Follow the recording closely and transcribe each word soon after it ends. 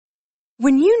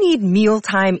When you need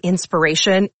mealtime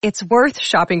inspiration, it's worth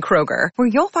shopping Kroger, where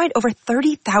you'll find over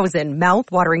 30,000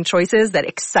 mouth-watering choices that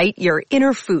excite your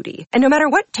inner foodie. And no matter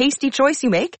what tasty choice you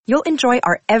make, you'll enjoy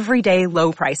our everyday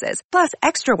low prices, plus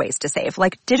extra ways to save,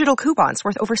 like digital coupons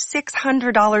worth over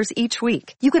 $600 each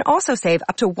week. You can also save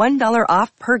up to $1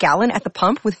 off per gallon at the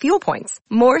pump with fuel points.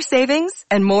 More savings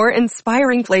and more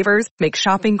inspiring flavors make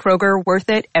shopping Kroger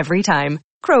worth it every time.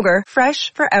 Kroger,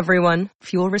 fresh for everyone.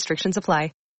 Fuel restrictions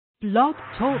apply. Blog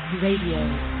Talk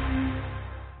Radio.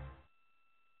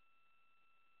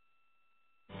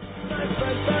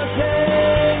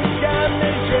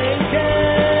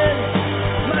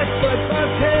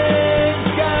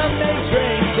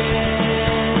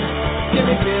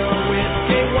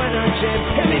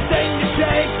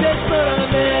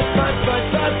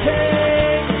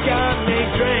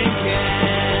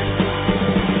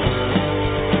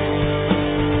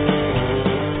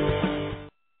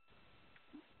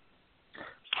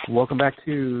 Welcome back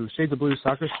to Shades of Blue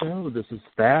Soccer Show. This is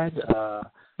Thad.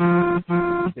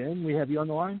 Ben, we have you on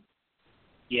the line?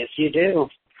 Yes, you do.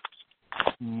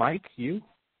 Mike, you?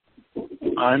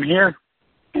 I'm here.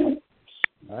 All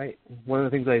right. One of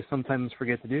the things I sometimes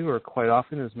forget to do, or quite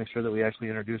often, is make sure that we actually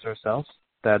introduce ourselves.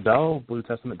 Thad Bell,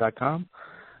 BlueTestament.com.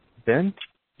 Ben,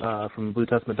 from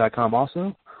BlueTestament.com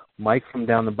also. Mike from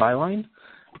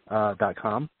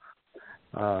DownTheByline.com.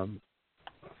 I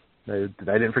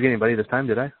didn't forget anybody this time,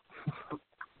 did I?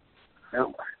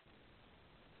 Nope.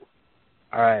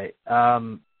 All right.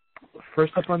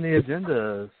 First up on the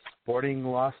agenda, Sporting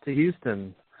lost to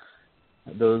Houston.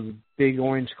 Those big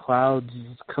orange clouds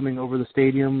coming over the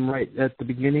stadium right at the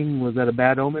beginning, was that a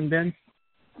bad omen, Ben?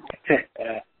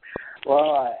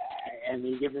 Well, I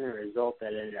mean, given the result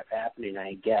that ended up happening,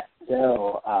 I guess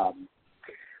so.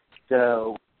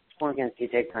 Sporting Kansas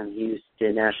City takes on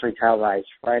Houston, nationally televised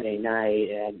Friday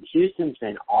night, and Houston's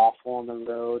been awful on the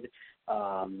road.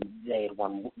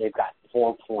 They've got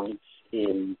 4 points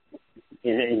in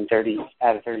 30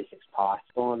 out of 36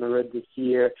 possible on the road this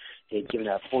year. They've given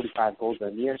up 45 goals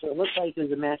on the year, so it looks like it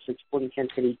was a match that Sporting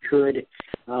Kansas City could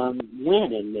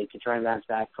win, and they could try and bounce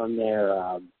back from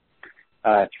their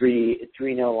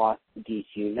 3-0 loss to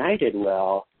DC United.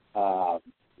 Well,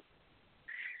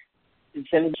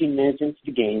 17 minutes into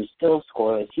the game, still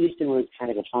scoreless. Houston was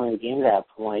kind of controlling the game at that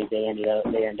point. They ended up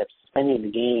suspending the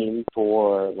game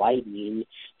for lightning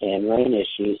and rain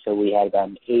issues, so we had about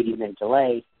an 80-minute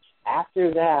delay. After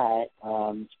that,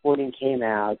 Sporting came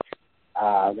out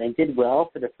and did well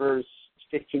for the first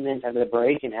 15 minutes after the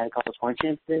break and had a couple of scoring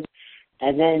chances.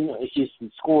 And then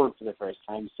Houston scored for the first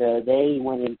time, so they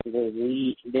went into the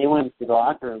lead. They went into the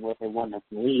locker room with a 1-0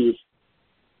 lead.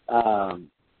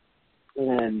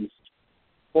 And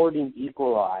Sporting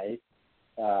equalized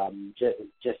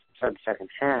just for the second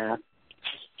half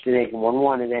to make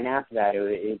 1-1, and then after that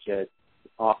it just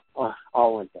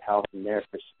all went to hell from there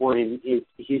for Sporting.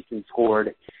 Houston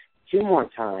scored 2 more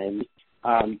times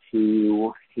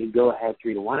to go ahead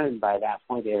 3-1, and by that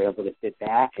point they were able to sit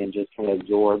back and just kind of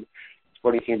absorb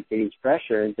Sporting Kansas City's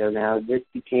pressure. And so now this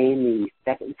became the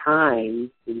second time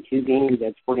in 2 games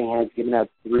that Sporting has given up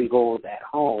 3 goals at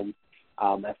home.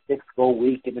 A 6-goal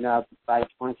week given up by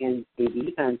Sporting Kansas City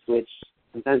defense, which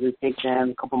sometimes it takes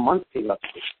them a couple months to give up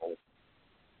 6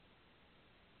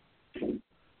 goals.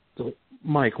 So,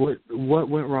 Mike, what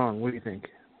went wrong? What do you think?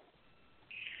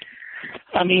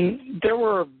 I mean,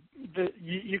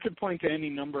 you could point to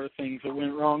any number of things that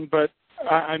went wrong, but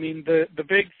I mean, the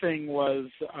big thing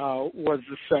was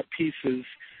the set pieces.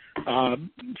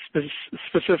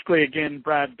 Specifically, again,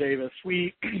 Brad Davis.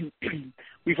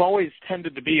 We've always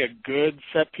tended to be a good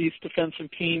set-piece defensive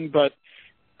team, but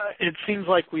it seems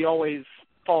like we always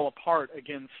fall apart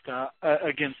against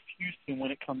Houston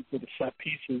when it comes to the set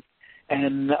pieces,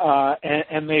 and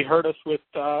they hurt us with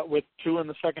 2 in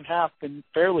the second half in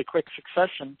fairly quick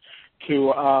succession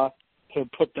to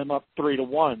put them up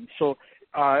 3-1. So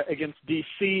against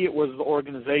DC, it was the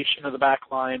organization of the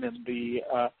back line and the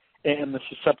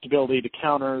susceptibility to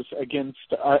counters. Against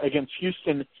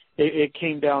Houston, it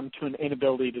came down to an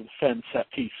inability to defend set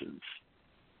pieces.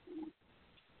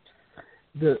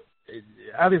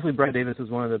 Obviously, Brad Davis is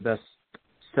one of the best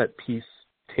set piece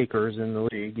takers in the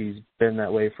league. He's been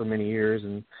that way for many years,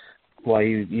 and why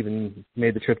he even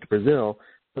made the trip to Brazil.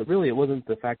 But really, it wasn't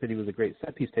the fact that he was a great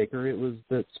set piece taker. It was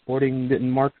that Sporting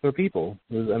didn't mark their people.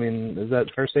 Is that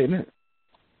a fair statement?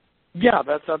 Yeah,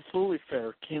 that's absolutely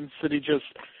fair. Kansas City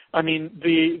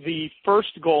the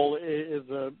first goal is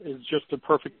just a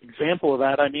perfect example of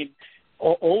that. I mean,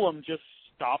 Olam just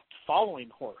stopped following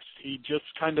Horst. He just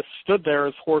kind of stood there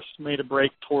as Horst made a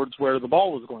break towards where the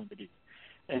ball was going to be.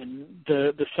 And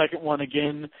the second one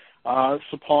again,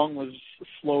 Sapong was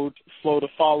slow to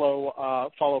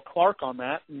follow Clark on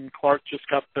that, and Clark just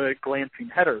got the glancing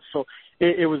header. So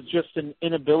it was just an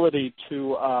inability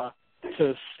to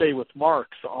stay with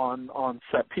marks on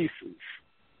set pieces.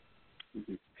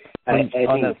 Mm-hmm.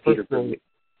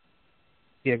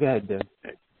 Yeah, go ahead, Dan.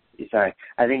 Sorry.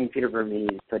 I think Peter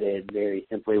Vermees put it very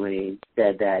simply when he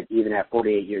said that even at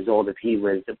 48 years old, if he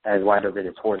was as wide open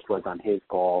as Horst was on his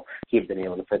goal, he'd been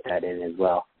able to put that in as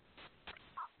well.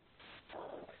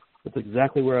 That's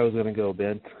exactly where I was going to go,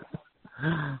 Ben.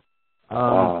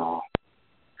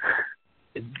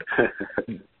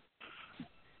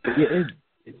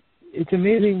 It's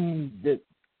amazing that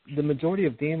the majority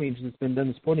of damage that's been done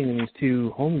to Sporting in these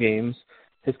two home games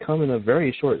has come in a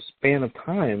very short span of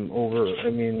time.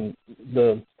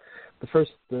 The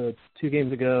 2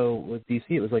 games ago with DC,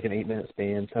 it was like an 8-minute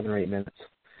span, 7 or 8 minutes,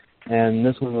 and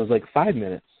this one was like 5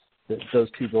 minutes. That those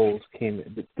 2 goals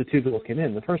came. The 2 goals came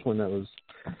in. The first one that was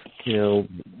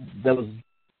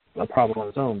a problem on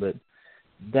its own, but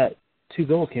that 2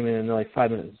 goals came in like 5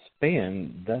 minutes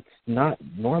span. That's not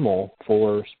normal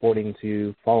for Sporting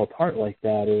to fall apart like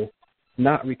that or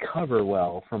not recover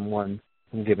well from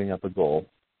giving up a goal.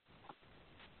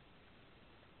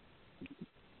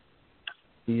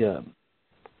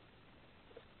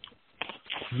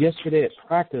 Yesterday at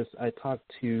practice, I talked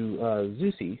to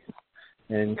Zusi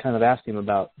and kind of asked him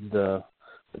about the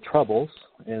troubles,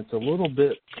 and it's a little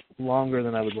bit longer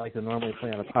than I would like to normally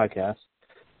play on a podcast,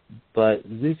 but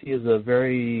Zusi is a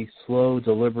very slow,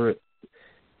 deliberate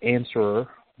answerer,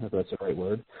 if that's the right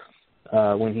word,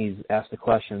 when he's asked a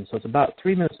question. So it's about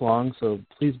 3 minutes long, so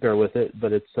please bear with it,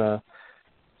 but it's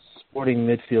Sporting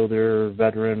midfielder,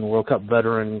 World Cup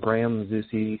veteran Graham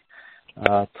Zusi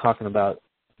talking about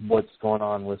what's going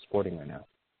on with Sporting right now.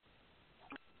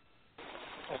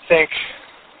 I think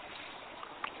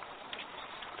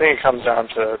it comes down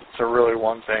to really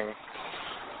one thing,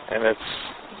 and it's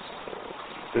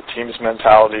the team's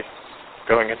mentality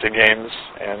going into games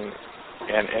and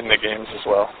in the games as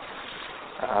well.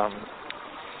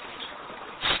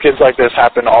 Skids like this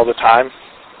happen all the time.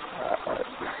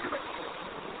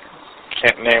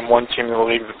 Can't name one team in the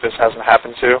league that this hasn't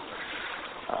happened to,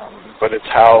 but it's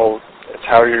how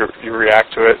you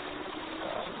react to it,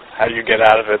 how you get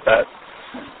out of it that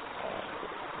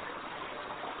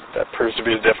proves to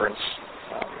be the difference.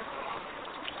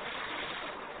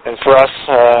 And for us,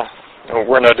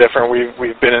 we're no different.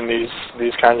 We've been in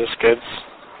these kinds of skids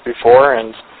before,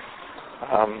 and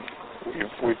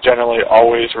we've generally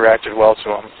always reacted well to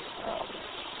them.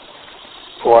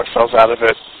 Pull ourselves out of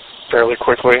it fairly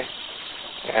quickly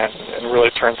and really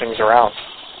turn things around.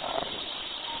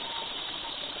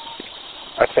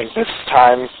 I think this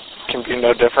time can be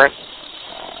no different.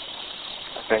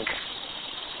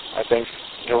 I think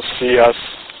you'll see us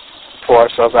pull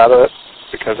ourselves out of it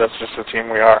because that's just the team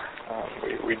we are.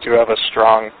 We do have a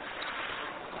strong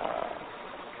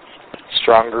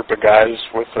group of guys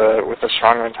with a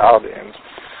strong mentality, and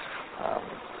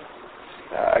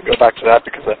I go back to that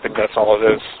because I think that's all it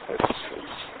is.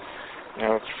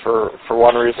 It's for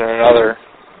one reason or another,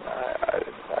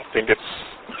 I think it's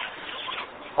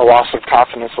a loss of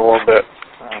confidence a little bit.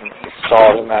 We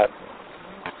saw it in that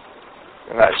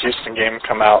Houston game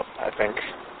come out. I think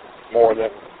more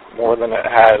than it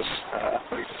has.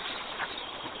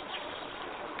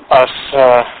 Us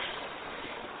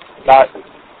not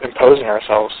imposing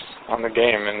ourselves on the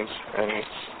game, and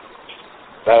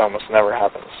that almost never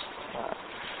happens.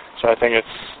 So I think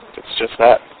it's just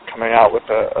that, coming out with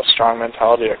a strong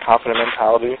mentality, a confident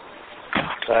mentality,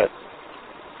 that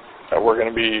we're going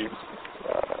to be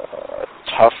a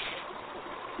tough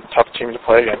team to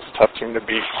play against, a tough team to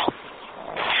beat.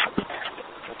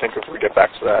 I think if we get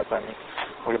back to that, then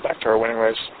we'll get back to our winning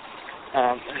ways.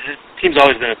 The team's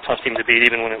always been a tough team to beat,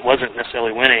 even when it wasn't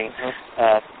necessarily winning.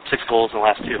 6 goals in the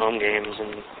last 2 home games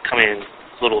and coming in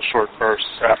little short bursts.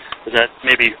 Yeah. Does that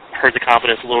maybe hurt the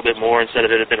confidence a little bit more instead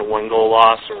of it had been a 1-goal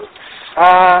loss? Or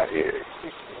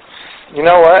you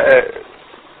know what?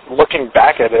 Looking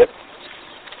back at it,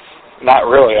 not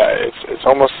really. It's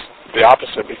almost the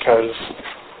opposite, because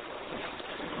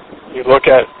you look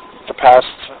at the past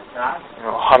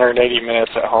 180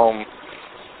 minutes at home.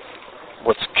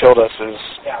 What's killed us is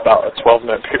about a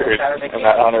 12-minute period in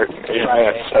that 180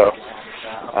 minutes. So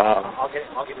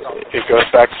it goes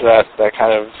back to that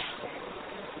kind of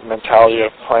mentality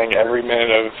of playing every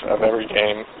minute of every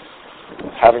game,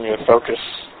 having to focus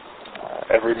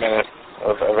every minute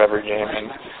of every game,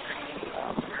 and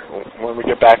when we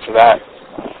get back to that,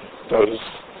 those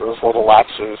little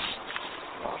lapses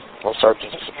will start to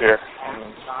disappear,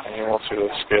 and you won't see those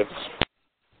skids.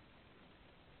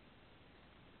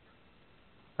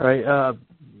 All right.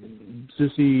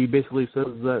 Zusi basically says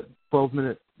that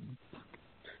 12-minute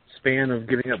span of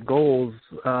giving up goals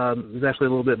is actually a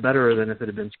little bit better than if it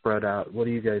had been spread out. What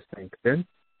do you guys think, Ben?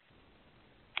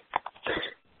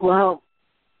 Well,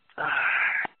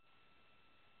 I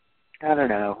don't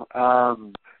know.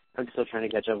 I'm still trying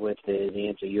to catch up with his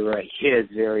answer. You're right. He is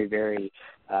very, very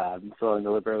slow and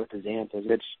deliberate with his answers,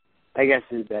 which I guess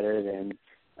is better than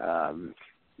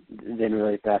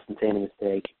really fast and saying a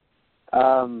mistake.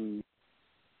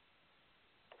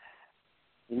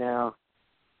 You know,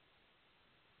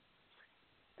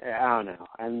 I don't know.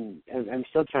 I'm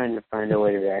still trying to find a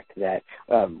way to react to that.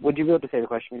 Would you be able to say the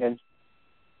question again,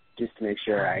 just to make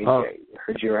sure I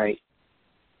heard you right?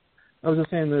 I was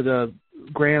just saying that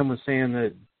Graham was saying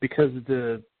that because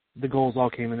the goals all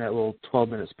came in that little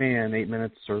 12-minute span, 8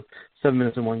 minutes or 7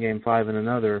 minutes in one game, 5 in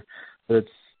another, that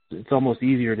it's almost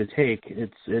easier to take.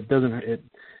 It doesn't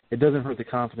hurt the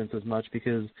confidence as much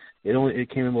because it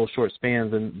came in little short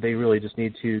spans, and they really just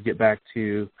need to get back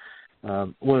to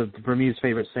one of Vermeer's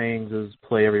favorite sayings is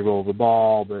play every roll of the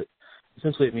ball, but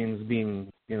essentially it means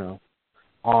being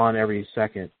on every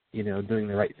second, doing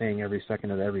the right thing every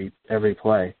second of every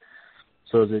play.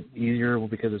 So is it easier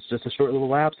because it's just a short little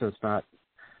lapse and it's not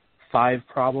 5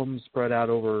 problems spread out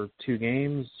over 2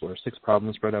 games or 6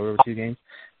 problems spread out over 2 games?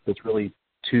 It's really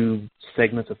 2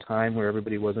 segments of time where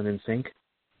everybody wasn't in sync?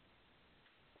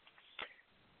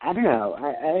 I don't know.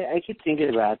 I keep thinking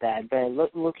about that, but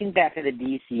looking back at the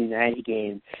DC United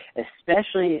game,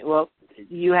 especially,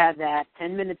 you had that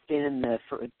 10-minute span in the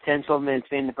 12-minute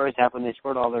span in the first half when they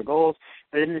scored all their goals,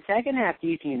 but in the second half,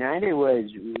 DC United was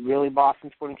really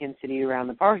Boston sporting Kansas City around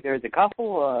the park. There was a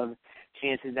couple of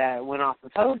chances that went off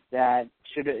the post that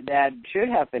should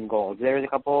have been goals. There was a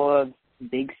couple of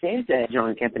big saves that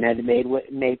John Kempen had made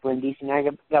when DC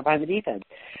United got behind the defense.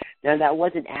 Now, that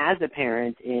wasn't as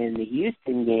apparent in the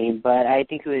Houston game, but I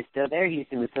think it was still there.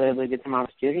 Houston was still able to get some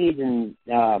opportunities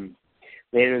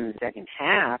later in the second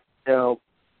half. So,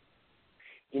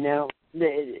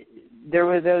 there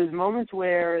were those moments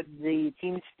where the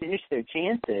teams finished their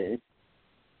chances,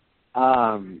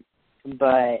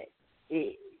 but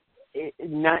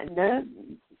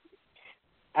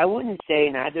I wouldn't say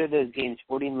in either of those games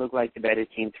Sporting looked like the better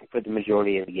team for the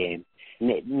majority of the game.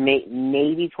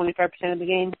 Maybe 25% of the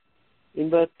game in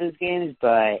both those games,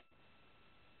 but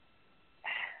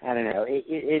I don't know.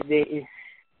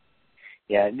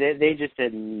 They just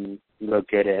didn't look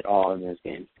good at all in those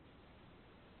games.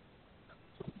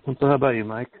 So how about you,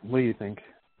 Mike? What do you think?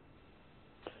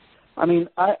 I mean,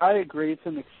 I agree to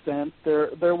an extent.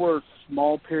 There were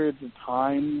small periods of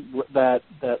time that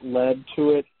led to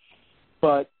it,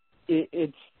 but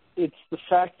it's the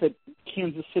fact that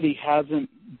Kansas City hasn't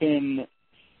been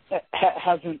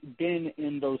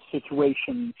in those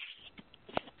situations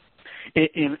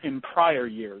in prior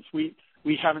years. We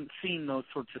haven't seen those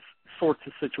sorts of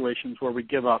situations where we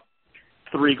give up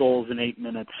 3 goals in 8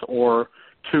 minutes or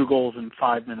 2 goals in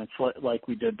 5 minutes like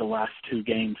we did the last 2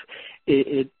 games.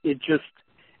 It just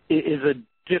is a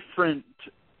different.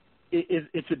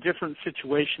 It's a different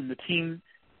situation. The team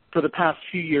for the past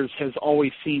few years has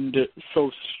always seemed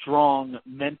so strong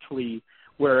mentally,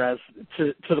 whereas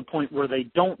to the point where they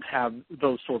don't have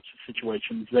those sorts of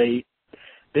situations. They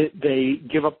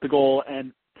give up the goal,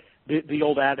 and the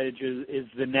old adage is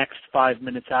the next 5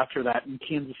 minutes after that. And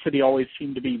Kansas City always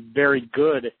seemed to be very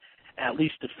good, at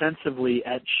least defensively,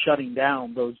 at shutting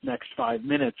down those next 5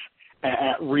 minutes,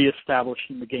 at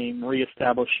reestablishing the game,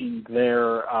 reestablishing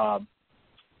their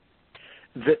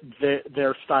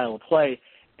style of play.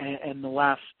 And the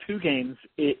last 2 games,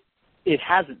 it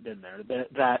hasn't been there.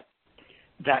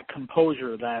 That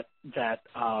composure, that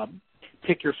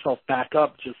pick yourself back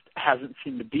up, just hasn't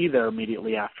seemed to be there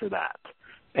immediately after that.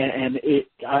 And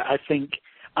I think,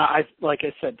 like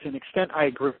I said, to an extent, I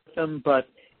agree with them, but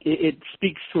it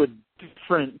speaks to a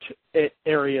different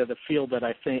area of the field that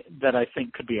I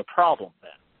think could be a problem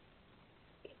then.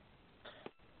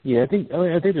 Yeah, I think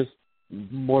there's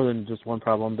more than just one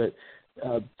problem, but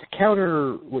to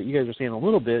counter what you guys are saying a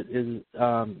little bit is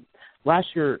last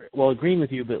year, agreeing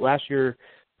with you, but last year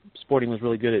Sporting was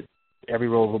really good at every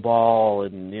roll of the ball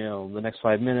and, the next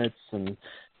 5 minutes and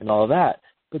all of that.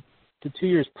 But the 2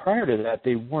 years prior to that,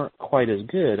 they weren't quite as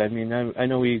good. I mean, I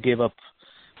know we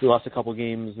lost a couple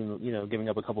games and, giving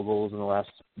up a couple goals in the last,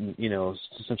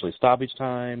 essentially stoppage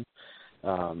time,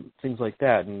 things like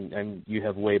that. And you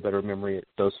have way better memory at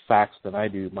those facts than I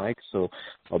do, Mike, so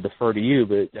I'll defer to you.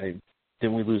 But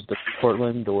didn't we lose to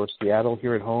Portland or Seattle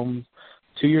here at home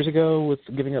 2 years ago with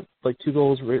giving up 2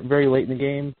 goals very late in the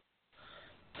game?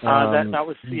 That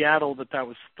was Seattle, but that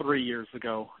was 3 years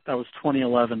ago. That was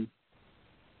 2011.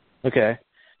 Okay.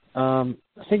 I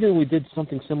think that we did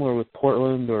something similar with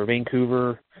Portland or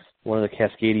Vancouver, one of the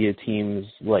Cascadia teams,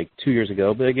 like 2 years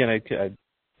ago. But again, I'm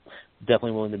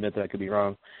definitely willing to admit that I could be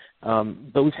wrong.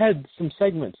 But we've had some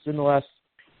segments in the last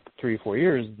 3 or 4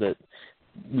 years that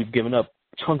we've given up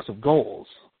chunks of goals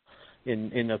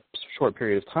in a short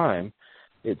period of time.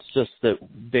 It's just that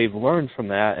they've learned from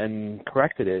that and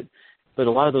corrected it. But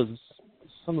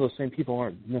some of those same people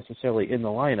aren't necessarily in the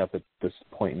lineup at this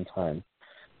point in time.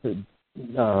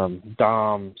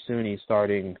 Dom, Suni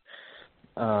starting,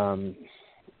 Benny,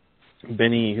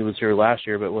 who was here last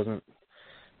year but wasn't,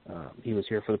 he was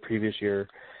here for the previous year.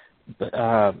 But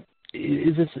I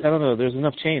don't know, there's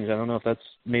enough change. I don't know if that's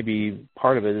maybe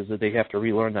part of it, is that they have to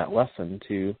relearn that lesson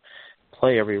to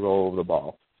play every role of the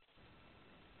ball.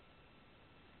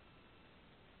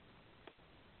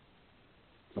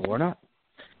 Or not.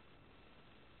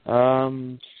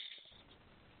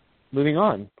 Moving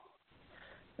on.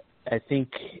 I think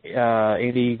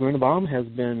Andy Grunenbaum has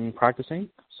been practicing,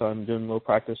 so I'm doing a little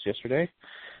practice yesterday,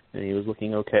 and he was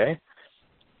looking okay.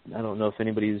 I don't know if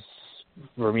anybody's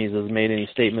Vermes has made any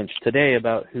statements today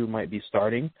about who might be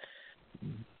starting,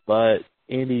 but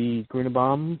Andy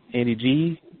Grunenbaum, Andy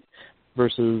G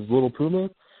versus Little Puma,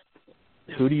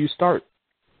 who do you start?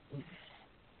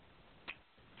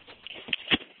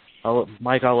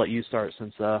 Mike, I'll let you start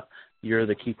since you're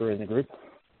the keeper in the group.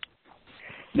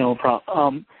 No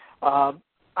problem. I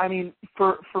mean,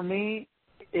 for me,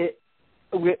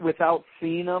 without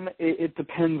seeing him, it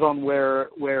depends on where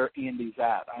Andy's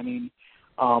at. I mean,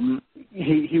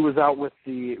 he was out with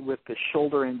the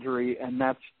shoulder injury, and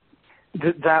that's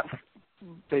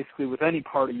basically with any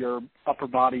part of your upper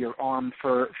body or arm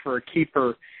for a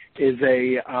keeper is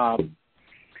an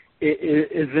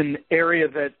area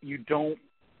that you don't.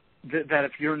 That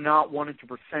if you're not 100%,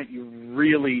 you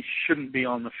really shouldn't be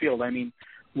on the field. I mean,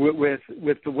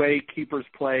 with the way keepers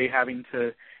play, having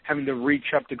to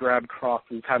reach up to grab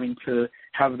crosses, having to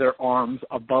have their arms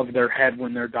above their head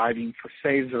when they're diving for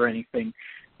saves or anything,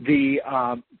 the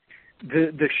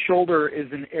shoulder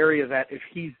is an area that if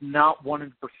he's not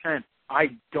 100%, I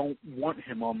don't want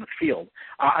him on the field.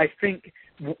 I think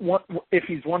if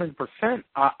he's 100%,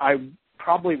 I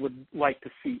probably would like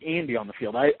to see Andy on the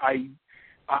field.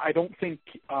 I don't think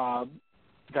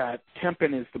that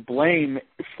Kempen is to blame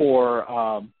for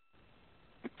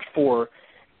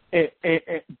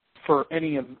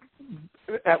any of,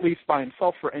 at least by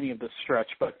himself, for any of this stretch.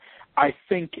 But I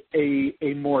think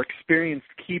a more experienced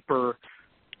keeper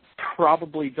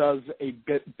probably does a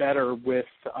bit better with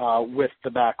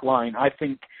the back line. I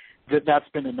think that's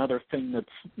been another thing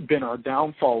that's been our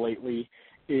downfall lately.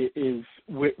 Is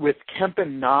with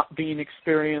Kempen not being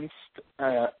experienced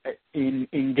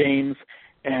in games,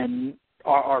 and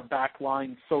our back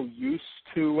line so used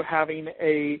to having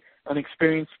an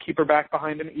experienced keeper back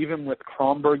behind him. Even with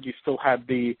Kronberg, you still had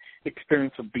the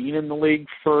experience of being in the league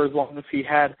for as long as he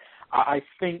had. I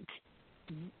think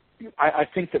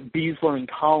that Beasler and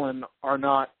Collin are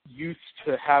not used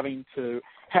to having to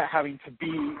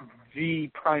be the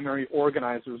primary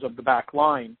organizers of the back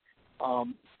line.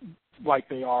 Like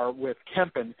they are with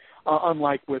Kempen,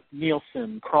 unlike with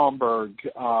Nielsen, Kronberg,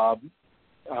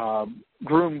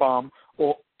 Grunenbaum,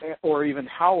 or even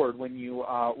Howard when you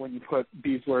put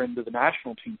Beasler into the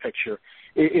national team picture.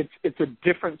 It's a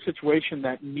different situation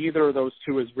that neither of those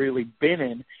two has really been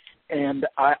in, and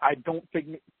I don't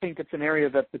think it's an area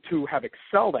that the two have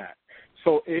excelled at.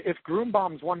 So if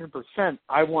Grunenbaum's 100%,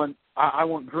 I want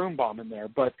Grunenbaum in there.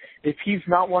 But if he's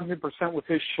not 100% with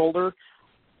his shoulder,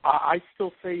 I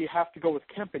still say you have to go with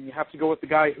Kempen. You have to go with the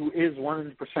guy who is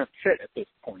 100% fit at this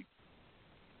point.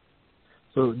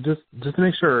 So just to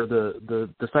make sure, the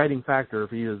deciding factor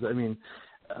for you is, I mean,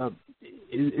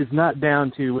 it's not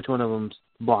down to which one of them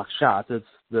blocks shots. It's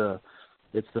the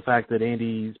fact that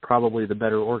Andy's probably the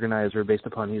better organizer based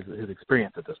upon his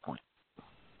experience at this point.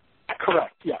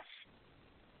 Correct. Yes.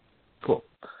 Cool.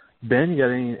 Ben, you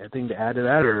got anything to add to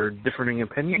that, or differing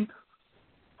opinion?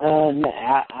 I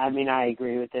mean, I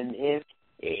agree with him. If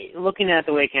looking at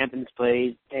the way Kempen's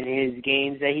played and his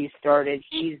games that he started,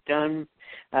 he's done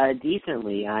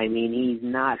decently. I mean, he's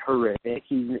not horrific.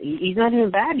 He's not even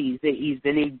bad. He's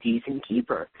been a decent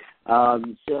keeper.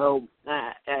 So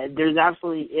there's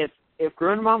absolutely, if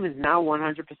Grunenbaum is now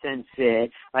 100%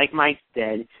 fit, like Mike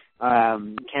said,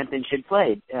 Kempen should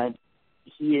play.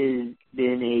 He has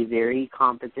been a very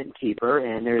competent keeper,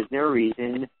 and there's no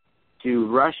reason to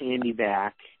rush Andy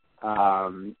back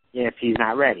if he's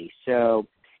not ready. So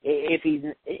if he's,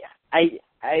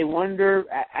 I wonder.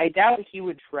 I doubt he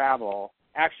would travel.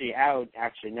 Actually,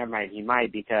 never mind. He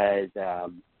might, because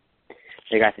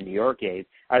they got the New York game.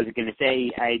 I was going to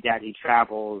say I doubt he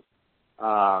travels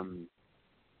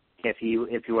if he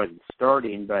wasn't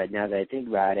starting. But now that I think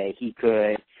about it, he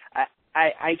could.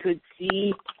 I could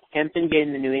see Kempton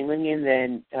getting the New England game,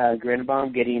 then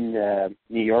Grinbaum getting the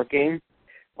New York game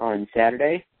on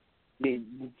Saturday. Do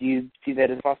you see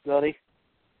that as a possibility?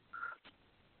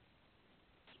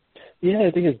 Yeah,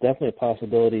 I think it's definitely a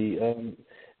possibility.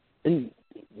 And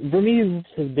Vermees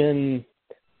has been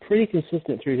pretty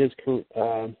consistent through his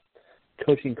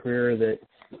coaching career that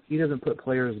he doesn't put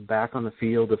players back on the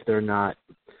field if they're not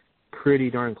pretty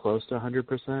darn close to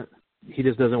 100%. He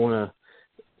just doesn't want to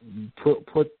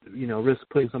risk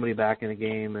putting somebody back in a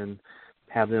game and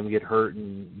have them get hurt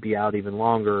and be out even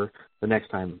longer the next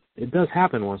time. It does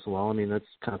happen once in a while. I mean, that's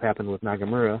kind of happened with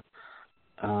Nagamura.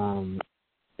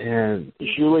 And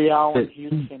Juliao and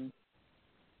Houston.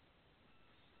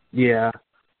 Yeah.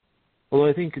 Although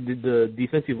I think the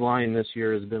defensive line this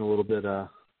year has been a little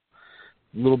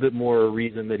bit more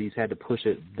reason that he's had to push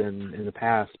it than in the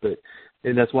past,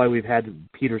 and that's why we've had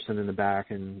Peterson in the back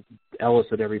and Ellis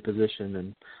at every position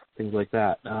and things like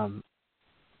that. So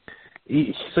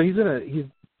he's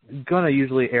gonna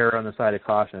usually err on the side of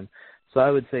caution. So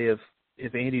I would say if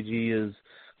Andy G is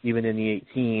even in the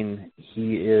 18,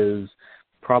 he is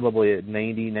probably at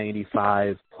 90,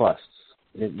 95 plus.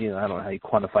 I don't know how you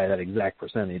quantify that exact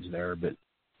percentage there, but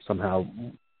somehow.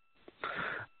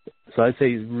 So I'd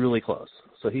say he's really close.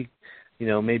 So he,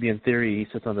 maybe in theory he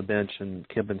sits on the bench and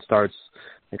Kempton starts,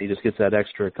 and he just gets that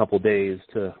extra couple days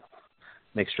to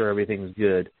make sure everything's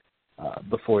good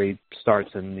before he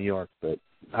starts in New York. But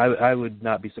I would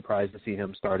not be surprised to see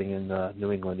him starting in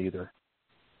New England either.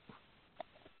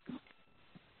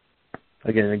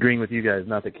 Again, agreeing with you guys,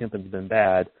 not that Kempton's been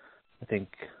bad. I think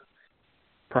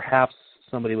perhaps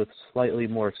somebody with slightly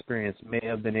more experience may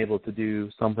have been able to do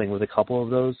something with a couple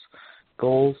of those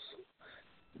goals,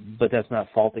 but that's not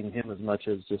faulting him as much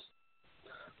as just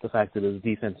the fact that his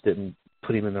defense didn't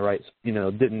put him in the right,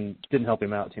 didn't help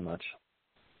him out too much.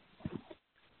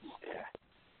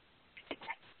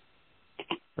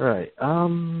 All right.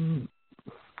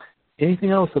 Anything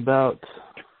else about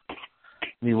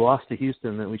the loss to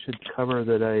Houston that we should cover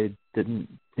that I didn't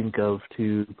think of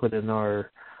to put in our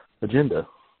agenda?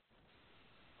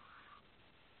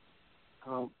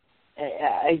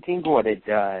 I think what it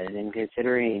does, and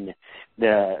considering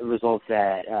the results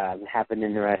that happened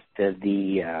in the rest of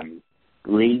the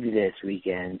league this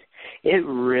weekend, it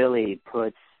really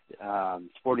puts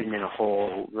Sporting in a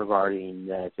hole regarding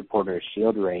the Supporters'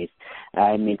 Shield race.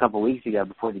 I mean, a couple of weeks ago,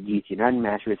 before the DC United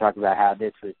match, we were talking about how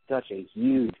this was such a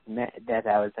huge match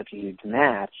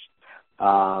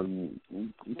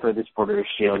for the Supporters'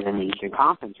 Shield in the Eastern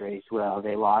Conference race. Well,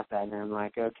 they lost that, and I'm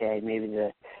like, okay, maybe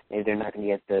they're not going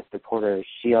to get the Supporters'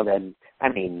 Shield. And I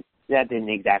mean, that didn't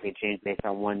exactly change based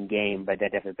on one game, but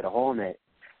that definitely put a hole in it.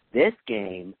 This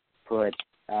game put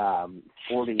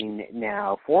Sporting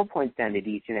now 4 points down to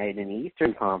DC United in the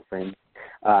Eastern Conference,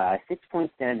 6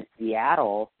 points down to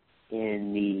Seattle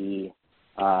in the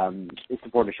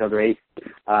Supporters' Shield race,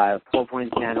 4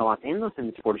 points down to Los Angeles in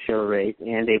the Supporters' Shield race,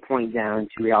 and a point down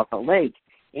to Real Salt Lake.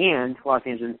 And Los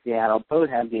Angeles and Seattle both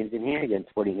have games in hand against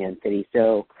Sporting Kansas City.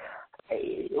 So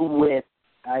with,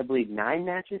 I believe, 9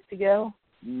 matches to go,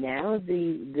 now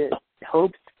the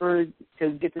hopes to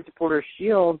get the Supporters'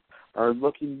 Shield are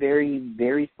looking very,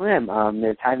 very slim.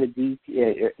 They're tied with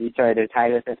they're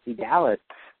tied with FC Dallas,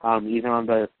 even on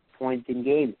both points in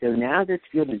games. So now this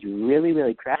field is really,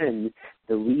 really crowded, and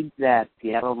the leads that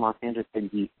Seattle, Los Angeles,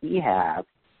 and DC have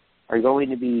are going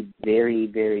to be very,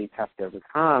 very tough to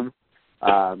overcome.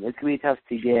 It's going to be tough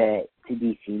to get to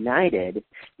DC United.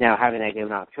 Now, having that game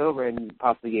in October and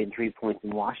possibly getting 3 points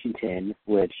in Washington,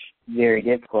 which very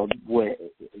difficult,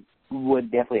 would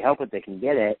definitely help if they can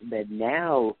get it. But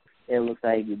now it looks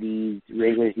like these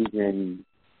regular season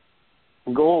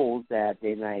goals that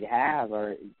they might have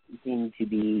seem to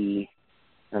be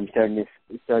starting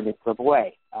to slip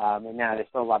away. And now there's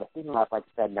still a lot of season left, like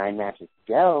I said, 9 matches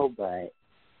to go, but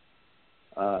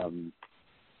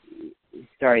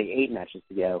 8 matches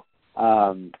to go.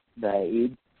 But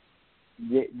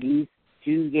these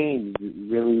 2 games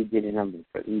really did a number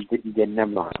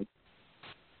on them.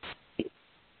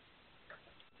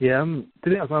 Yeah, to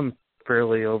be honest, I'm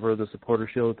fairly over the Supporters'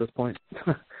 Shield at this point.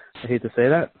 I hate to say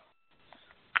that.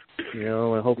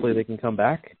 And hopefully they can come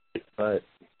back. But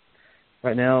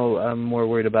right now I'm more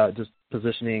worried about just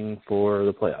positioning for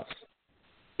the playoffs.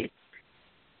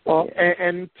 Well,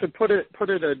 and to put it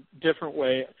a different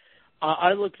way,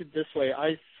 I looked at it this way.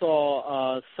 I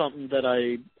saw something that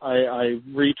I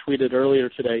retweeted earlier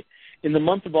today. In the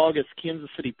month of August, Kansas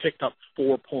City picked up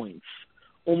 4 points.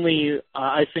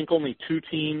 I think only 2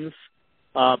 teams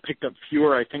picked up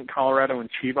fewer. I think Colorado and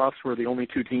Chivas were the only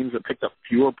two teams that picked up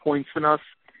fewer points than us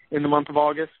in the month of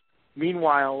August.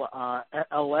 Meanwhile,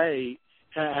 LA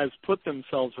has put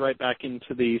themselves right back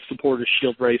into the Supporters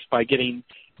Shield race by getting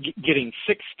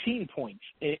 16 points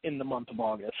in the month of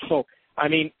August. So, I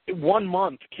mean, 1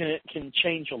 month can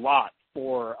change a lot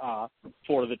for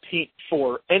the team,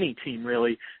 for any team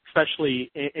really, especially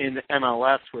in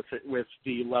MLS with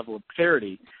the level of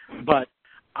parity. But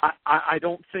I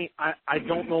don't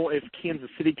know if Kansas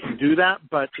City can do that,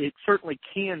 but it certainly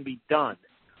can be done.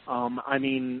 I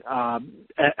mean,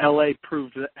 LA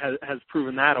has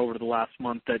proven that over the last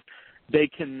month that they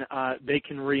can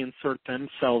reinsert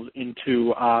themselves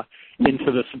into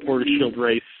the Supporters Shield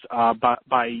race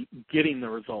by getting the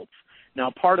results. Now,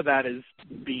 part of that is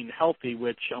being healthy,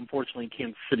 which unfortunately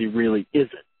Kansas City really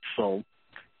isn't. So,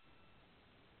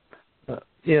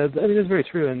 yeah, I mean, that's very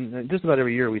true. And just about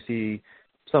every year we see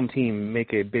some team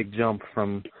make a big jump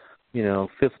from,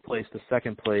 fifth place to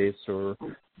second place, or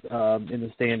in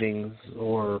the standings,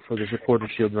 or for the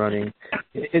Supporters Shield running.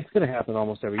 It's going to happen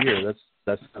almost every year.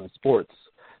 That's kind of sports.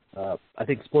 I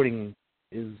think Sporting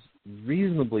is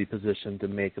reasonably positioned to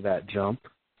make that jump.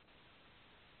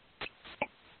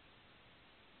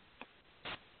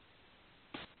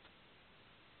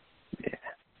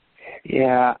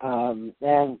 Yeah,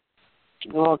 and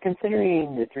well,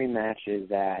 considering the three matches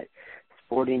that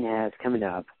Sporting has coming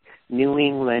up, New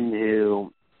England,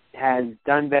 who has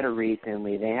done better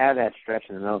recently, they had that stretch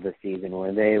in the middle of the season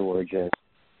where they were just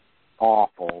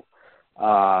awful.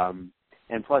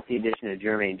 And plus the addition of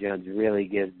Jermaine Jones really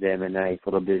gives them a nice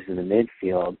little boost in the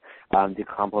midfield to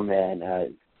complement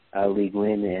a league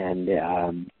win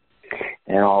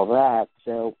and all that.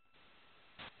 So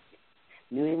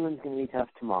New England's going to be tough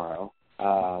tomorrow.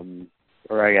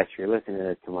 Or I guess if you're listening to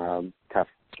this tomorrow, tough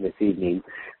this evening.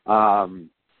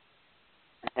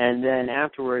 And then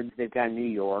afterwards, they've got New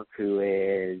York, who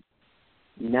is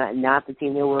not the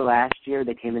team they were last year.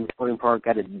 They came in Sporting Park,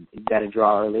 got a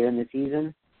draw earlier in the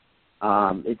season.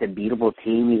 It's a beatable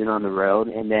team even on the road.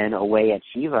 And then away at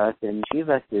Chivas, and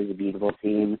Chivas is a beatable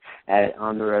team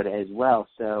on the road as well.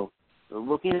 So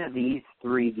looking at these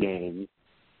three games,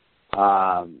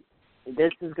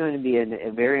 this is going to be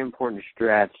a very important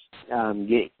stretch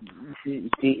to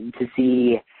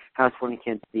see how Sporting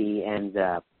Kansas City ends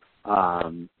up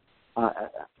for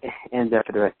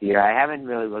the rest of the year. I haven't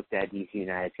really looked at DC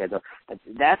United's schedule.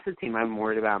 That's the team I'm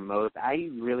worried about most. I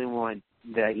really want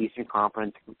the Eastern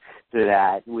Conference so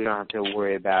that we don't have to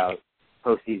worry about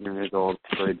postseason results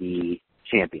for the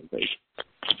Champions League.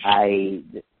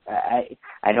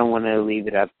 I don't want to leave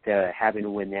it up to having to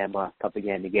win the MLS Cup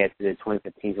again to get to the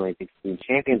 2015-2016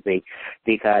 Champions League,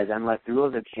 because unless the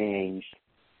rules have changed,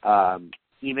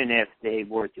 even if they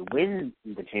were to win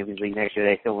the Champions League next year,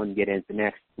 they still wouldn't get into the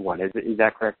next one. Is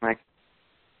that correct, Mike?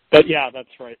 But yeah, that's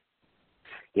right.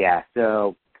 Yeah,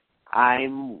 so I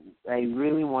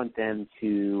really want them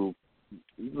to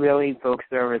really focus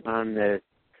their efforts on the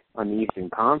Eastern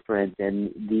Conference, and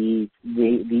these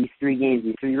three games,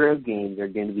 these three road games, are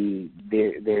going to be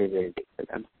very, very, very big for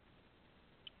them.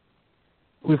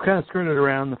 We've kind of skirted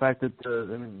around the fact that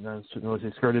I shouldn't really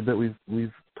say skirted, but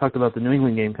we've talked about the New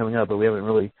England game coming up, but we haven't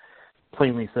really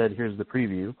plainly said here's the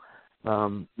preview.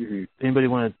 Anybody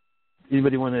want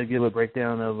to give a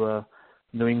breakdown of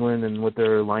New England and what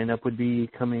their lineup would be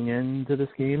coming into this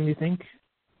game, do you think?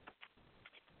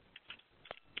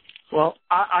 Well,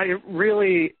 I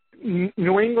really,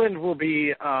 New England will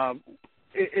be,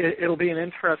 it'll be an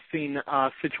interesting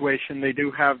situation. They do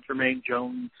have Jermaine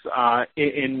Jones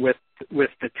in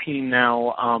with the team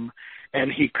now,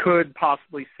 and he could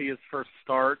possibly see his first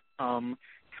start.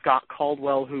 Scott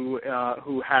Caldwell, who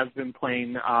has been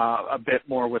playing a bit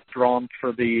more withdrawn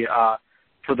for the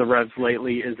Revs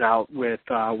lately, is out with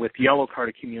yellow card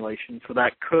accumulation, so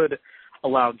that could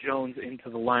allow Jones into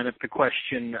the lineup. The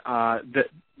question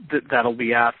that'll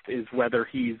be asked is whether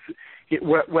he's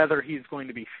going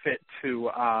to be fit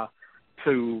to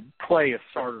play a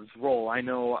starter's role. I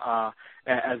know,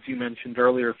 as you mentioned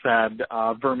earlier, Thad,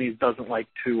 Vermes doesn't like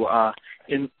to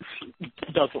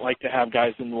have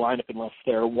guys in the lineup unless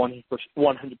they're 100%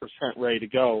 ready to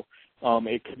go.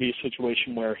 It could be a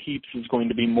situation where Heaps is going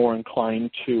to be more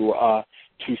inclined to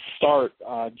start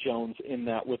Jones in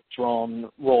that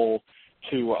withdrawn role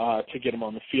to get him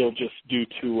on the field just due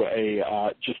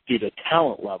to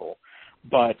talent level.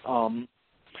 But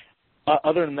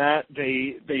other than that,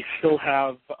 they still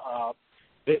have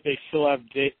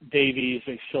Davies,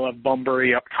 they still have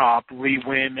Bunbury up top, Lee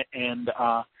Wynn, and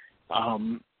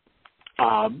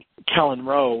Kellen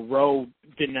Rowe. Rowe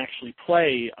didn't actually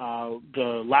play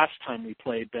the last time we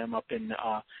played them up in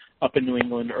up in New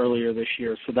England earlier this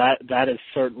year. So that is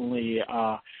certainly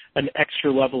an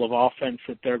extra level of offense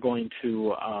that they're going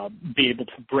to be able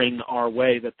to bring our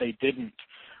way that they didn't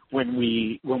when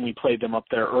we played them up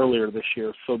there earlier this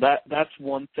year. So that's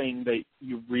one thing that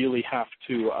you really have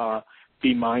to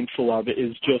be mindful of,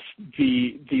 is just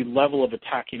the level of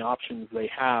attacking options they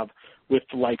have with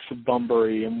the likes of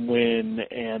Bunbury and Wynn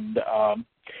and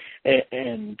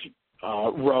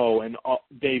Rowe and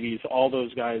Davies, all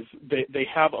those guys. They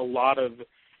have a lot of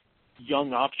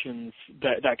young options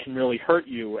that can really hurt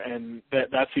you, and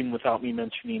that's even without me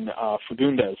mentioning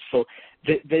Fagundes. So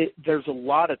there's a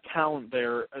lot of talent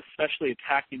there, especially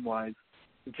attacking-wise,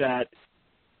 that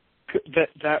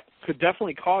could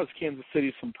definitely cause Kansas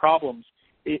City some problems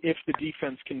if the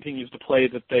defense continues to play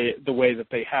the way that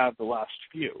they have the last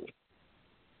few.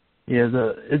 Yeah,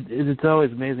 it's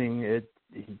always amazing.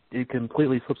 It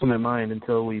completely slips my mind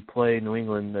until we play New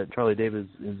England that Charlie Davis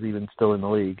is even still in the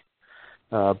league.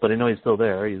 But I know he's still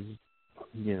there. He's,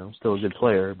 still a good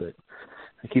player, but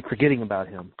I keep forgetting about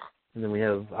him. And then we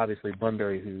have, obviously,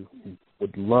 Bunbury, who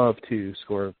would love to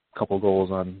score a couple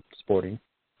goals on Sporting.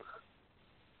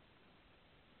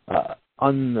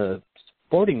 On the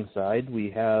Sporting side, we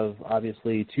have,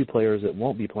 obviously, two players that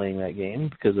won't be playing that game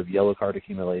because of yellow card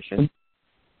accumulation,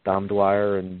 Dom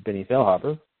Dwyer and Benny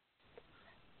Feilhaber.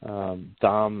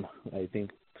 Dom, I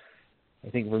think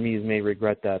Vermees may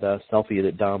regret that selfie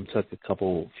that Dom took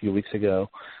a few weeks ago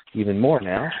even more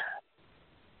now.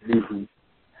 Mm-hmm.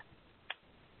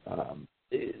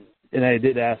 And I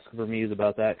did ask Vermees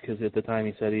about that because at the time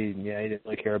he said he didn't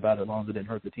really care about it as long as it didn't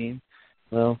hurt the team.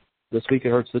 Well, this week it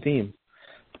hurts the team.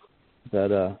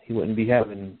 That he wouldn't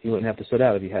have to sit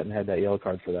out if he hadn't had that yellow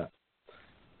card for that.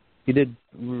 He did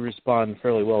respond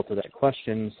fairly well to that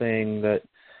question, saying that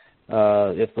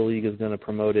if the league is going to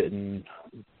promote it and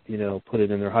put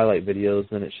it in their highlight videos,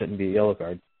 then it shouldn't be a yellow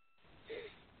card.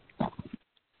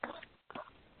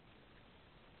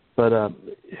 But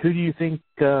who do you think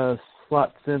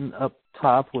slots in up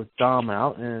top with Dom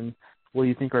out, and what do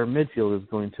you think our midfield is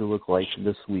going to look like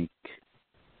this week?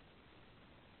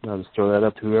 I'll just throw that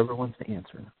up to whoever wants to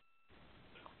answer.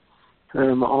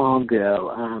 I'll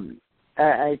go.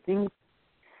 I think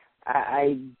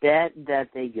I bet that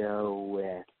they go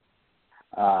with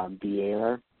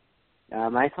Bieler.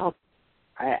 I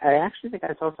actually think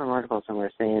I saw some article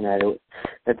somewhere saying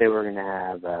that they were going to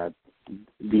have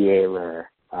Bieler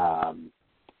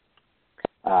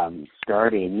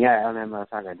starting. Yeah, I remember I was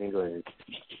talking. I think it was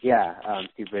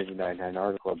Steve Brisbane had an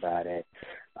article about it.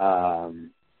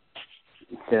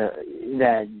 So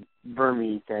that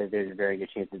Vermees says there's a very good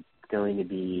chance it's going to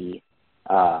be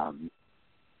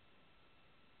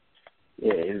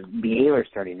Bieler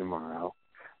starting tomorrow.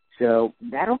 So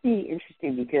that'll be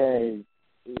interesting because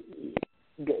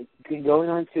going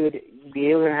on to it,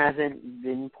 Bieler hasn't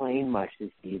been playing much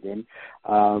this season.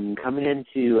 Coming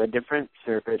into a different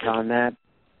surface on that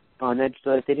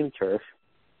stadium turf.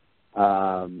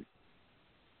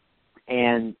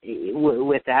 And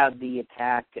without the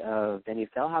attack of Benny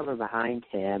Feilhaber behind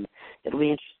him, it'll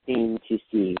be interesting to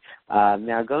see.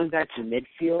 Now, going back to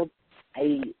midfield,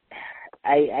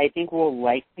 I think we'll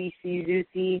likely see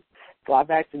Zusi slot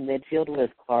back to midfield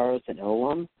with Claros and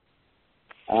Olam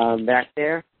back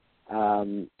there.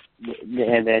 And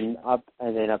then up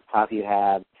top you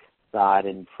have Saad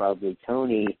and probably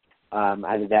Tony.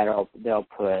 Either that or they'll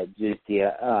put Zusi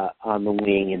on the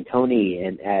wing and Tony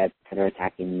at center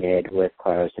attacking mid with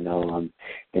Claros and Olam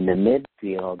in the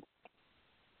midfield.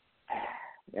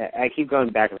 I keep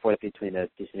going back and forth between those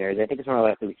two scenarios. I think it's more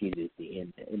likely we see Zusi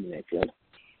in the midfield.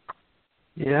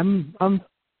 Yeah, I'm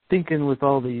thinking with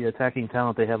all the attacking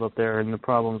talent they have up there and the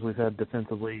problems we've had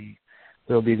defensively,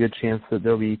 there'll be a good chance that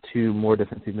there'll be two more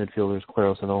defensive midfielders,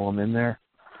 Claros and Olam, in there.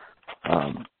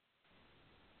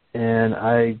 And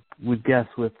I would guess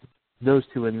with those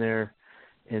two in there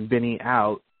and Benny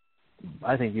out,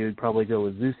 I think you would probably go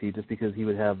with Zusi just because he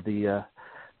would have the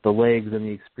legs and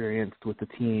the experience with the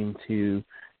team to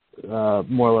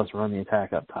more or less run the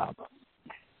attack up top.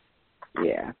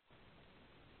 Yeah.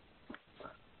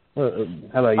 How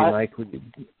about you, Mike? Would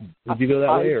you go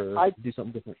that way or do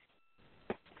something different?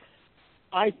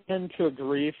 I tend to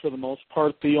agree for the most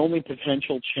part. The only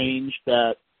potential change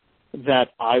that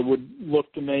I would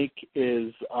look to make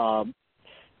is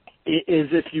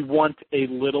if you want a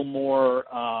little more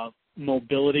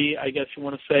mobility, I guess you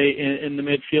want to say, in the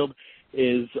midfield,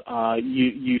 is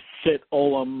you sit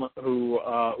Olam, who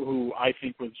I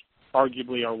think was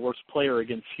arguably our worst player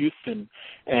against Houston,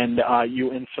 and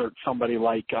you insert somebody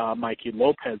like Mikey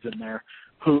Lopez in there,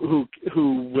 who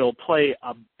will play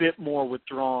a bit more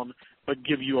withdrawn, but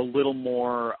give you a little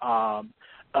more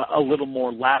a little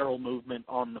more lateral movement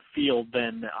on the field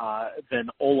than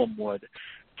Olam would.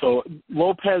 So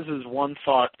Lopez is one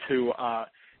thought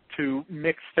to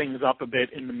mix things up a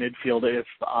bit in the midfield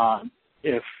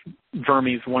if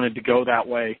Vermes wanted to go that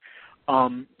way.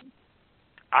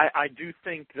 I do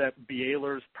think that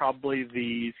Bieler's probably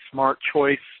the smart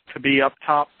choice to be up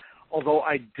top, although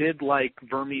I did like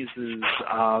Vermes'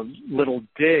 little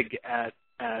dig at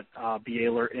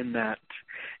Bieler in that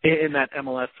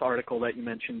MLS article that you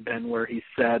mentioned, Ben, where he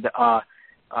said,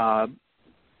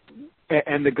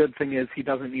 and the good thing is he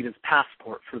doesn't need his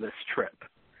passport for this trip,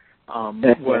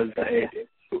 was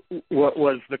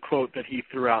the quote that he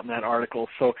threw out in that article.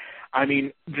 So, I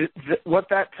mean, what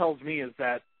that tells me is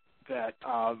that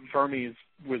Vermes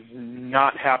was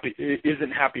not happy,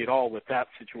 isn't happy at all with that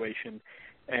situation,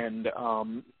 and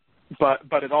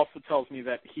but it also tells me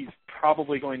that he's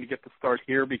probably going to get the start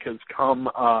here because come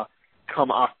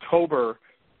October,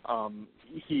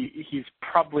 he's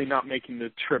probably not making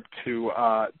the trip to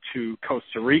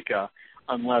Costa Rica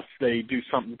unless they do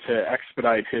something to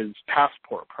expedite his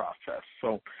passport process.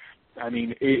 So, I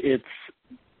mean,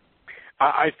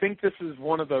 I think this is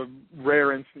one of the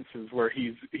rare instances where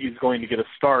he's going to get a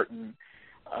start, and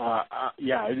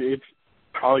it's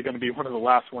probably going to be one of the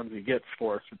last ones he gets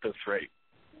for us at this rate.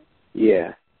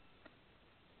 Yeah.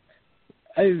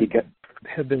 I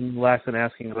have been lax in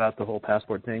asking about the whole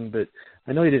passport thing, but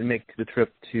I know he didn't make the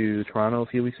trip to Toronto a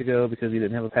few weeks ago because he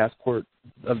didn't have a passport.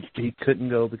 He couldn't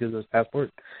go because of his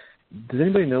passport. Does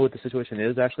anybody know what the situation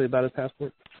is actually about his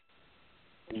passport?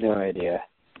 No idea.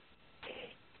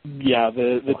 Yeah,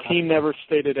 the team never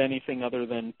stated anything other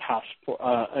than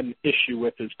an issue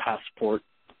with his passport.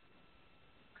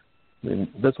 I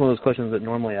mean, that's one of those questions that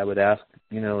normally I would ask,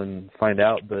 and find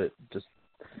out, but just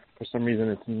for some reason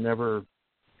it's never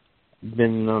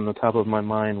been on the top of my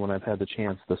mind when I've had the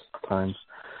chance this time.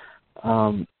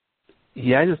 I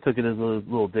just took it as a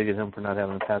little dig at him for not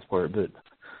having a passport, but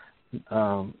I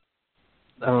don't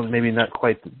know, maybe not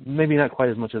quite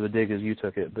as much of a dig as you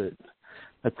took it, but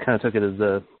I kind of took it as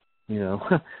a,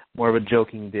 more of a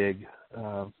joking dig.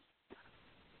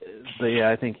 But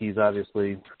yeah, I think he's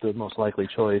obviously the most likely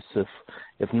choice.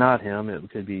 If not him, it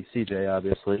could be CJ,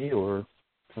 obviously, or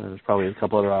there's probably a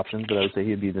couple other options, but I would say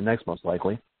he'd be the next most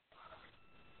likely.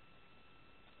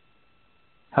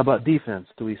 How about defense?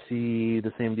 Do we see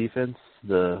the same defense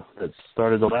that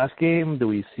started the last game? Do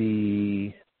we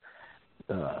see,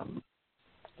 do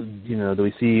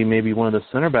we see maybe one of the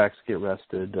center backs get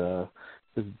rested? To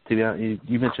be honest,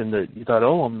 you mentioned that you thought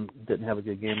Olam didn't have a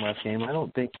good game last game. I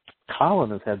don't think Colin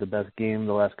has had the best game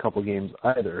the last couple games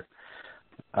either.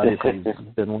 Obviously,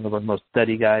 he's been one of our most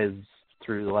steady guys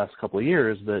through the last couple of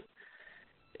years, but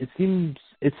it seemed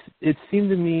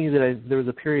to me that there was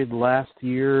a period last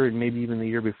year and maybe even the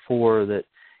year before that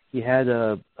he had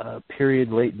a period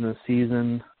late in the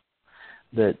season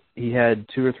that he had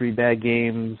 2 or 3 bad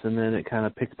games and then it kind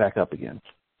of picked back up again.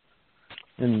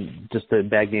 And just the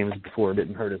bad games before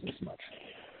didn't hurt us as much.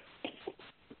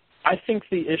 I think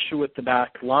the issue with the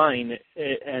back line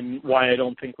and why I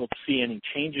don't think we'll see any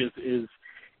changes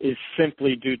is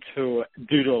simply due to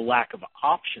a lack of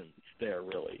options there,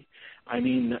 really. I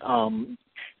mean,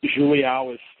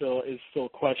 Juliao is still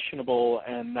questionable,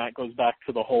 and that goes back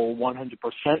to the whole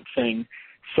 100% thing.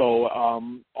 So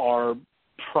our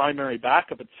primary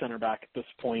backup at center back at this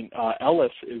point,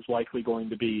 Ellis, is likely going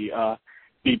to be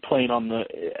playing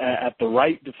at the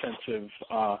right defensive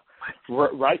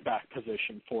right back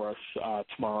position for us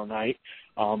tomorrow night.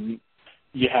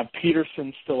 You have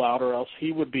Peterson still out, or else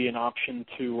he would be an option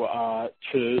to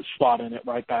slot in at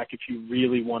right back if you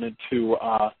really wanted to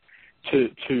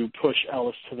push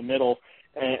Ellis to the middle.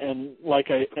 I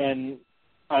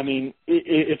mean,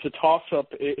 it's a toss-up.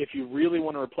 If you really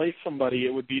want to replace somebody,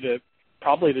 it would be to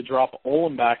drop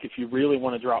Olam back if you really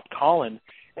want to drop Colin.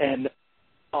 And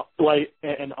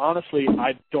honestly,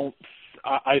 I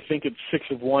think it's 6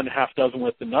 of one, half dozen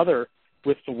with another,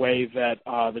 with the way that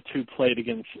the two played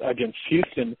against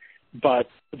Houston. But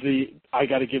I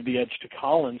got to give the edge to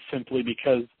Colin simply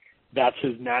because that's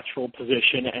his natural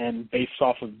position, and based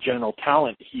off of general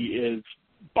talent, he is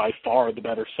by far the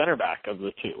better center back of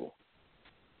the two.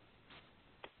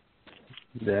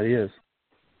 That he is.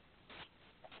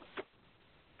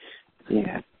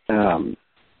 Yeah.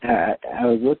 I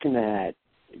was looking at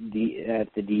the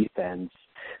defense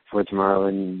for tomorrow,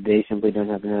 and they simply don't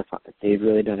have enough. They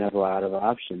really don't have a lot of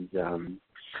options.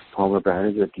 Palmer Brown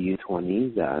is with the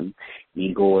U20s.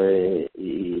 Igor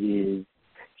is.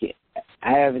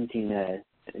 I haven't seen a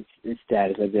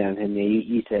status update on him.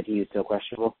 You said he was still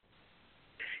questionable?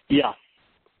 Yeah.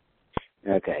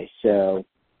 Okay, so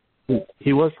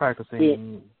he was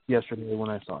practicing yesterday when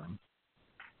I saw him.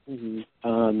 Mm-hmm.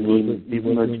 He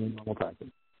was in normal practice.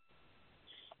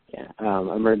 Yeah,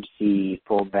 emergency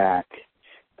fullback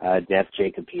depth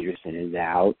Jacob Peterson is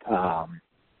out.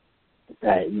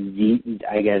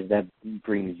 I guess that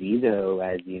brings Zito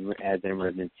as an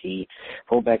emergency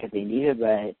fullback if they need it,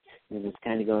 but it was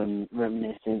kind of going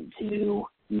reminiscent to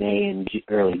May and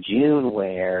early June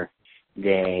where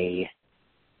they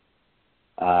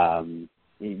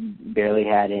barely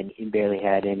had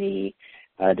any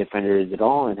defenders at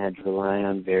all and had to rely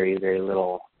on very, very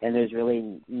little. And there's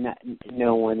really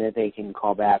no one that they can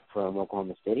call back from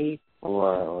Oklahoma City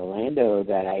or Orlando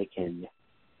that I can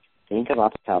think of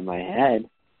off the top of my head.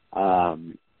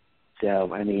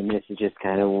 So I mean, this is just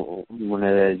kind of one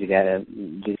of those you gotta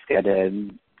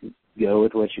go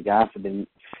with what you got for the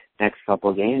next couple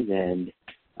of games and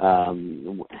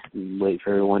wait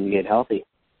for everyone to get healthy.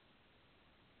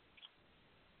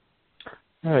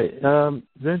 All right. Is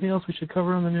there anything else we should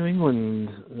cover on the New England,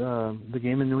 the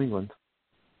game in New England?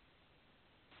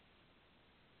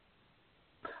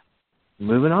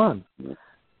 Moving on.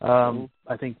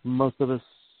 I think most of us.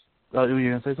 Were you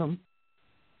going to say something?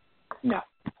 No.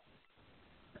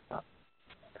 All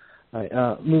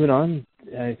right. Moving on.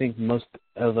 I think most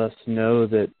of us know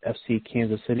that FC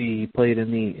Kansas City played in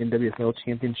the NWSL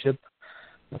Championship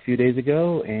a few days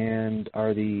ago and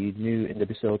are the new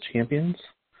NWSL champions.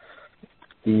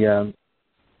 The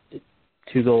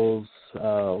 2 goals,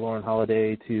 Lauren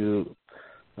Holiday to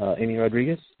Amy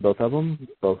Rodriguez, both of them,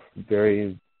 both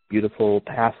very beautiful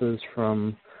passes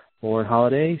from Lauren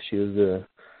Holiday. She was a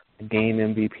game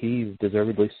MVP,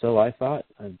 deservedly so, I thought.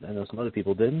 I know some other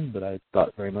people didn't, but I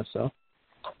thought very much so.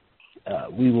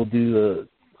 We will do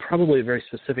probably a very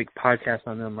specific podcast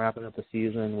on them wrapping up the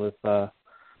season with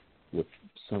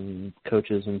some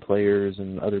coaches and players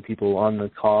and other people on the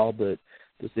call, but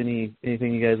just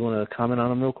anything you guys want to comment on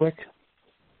them real quick?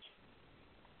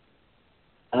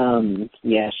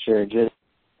 Yeah, sure. Just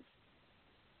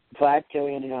Vlatko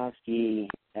Andonovski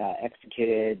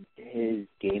executed his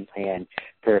game plan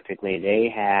perfectly. They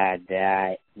had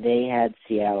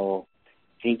Seattle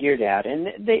figured out, and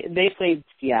they played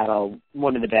Seattle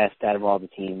one of the best out of all the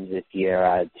teams this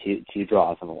year, 2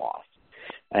 draws and a loss,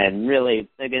 and really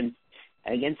against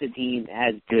a team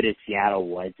as good as Seattle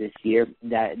was this year,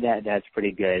 that's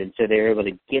pretty good. And so they were able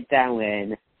to get that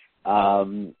win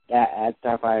at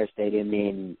Starfire Stadium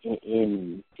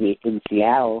in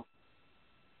Seattle.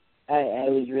 I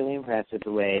was really impressed with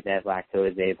the way that Vlatko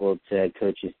was able to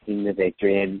coach his team to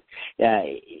victory. And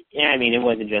I mean, it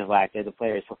wasn't just Vlatko. The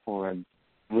players performed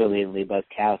brilliantly.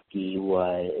 Buskowski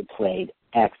played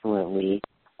excellently.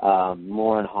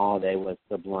 Lauren Holiday was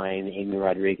sublime. Amy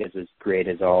Rodriguez was great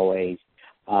as always.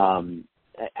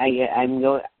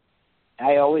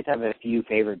 I always have a few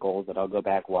favorite goals that I'll go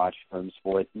back and watch from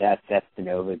sports. That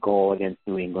Stanova goal against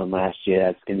New England last year,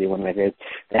 that's going to be one of my favorites.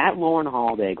 That Lauren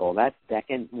Holiday goal, that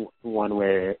second one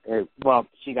where,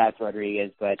 she got to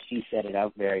Rodriguez, but she set it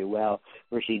up very well,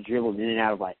 where she dribbled in and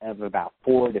out of about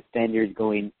 4 defenders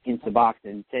going into the box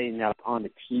and setting it up on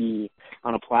the tee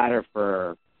on a platter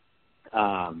for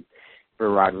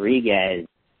Rodriguez.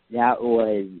 That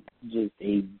was just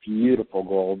a beautiful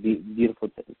goal, beautiful.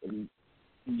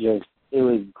 It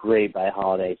was great by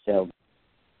Holiday. So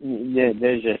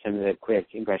there's just some of the quick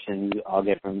impressions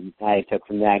I took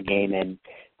from that game, and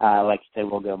like you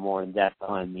said, we'll go more in depth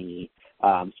on the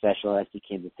special SC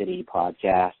Kansas City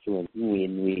podcast when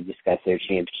we discuss their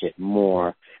championship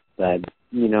more. But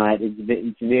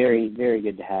it's very, very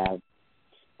good to have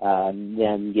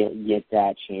them get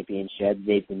that championship.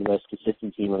 They've been the most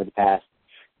consistent team over the past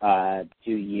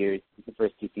 2 years, the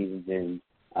first 2 seasons in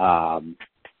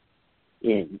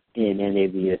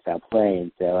NABUSL play,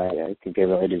 and so I think they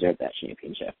really deserve that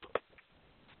championship.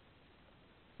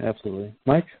 Absolutely.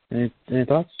 Mike, any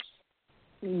thoughts?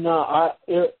 No,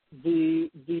 the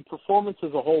performance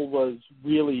as a whole was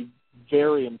really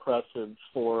very impressive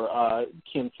for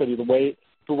Kansas City. The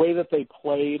way that they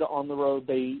played on the road,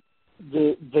 they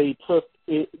took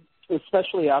it,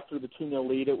 especially after the 2-0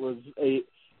 lead. It was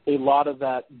a lot of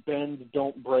that bend,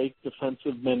 don't break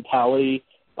defensive mentality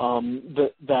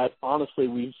that honestly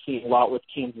we've seen a lot with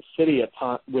Kansas City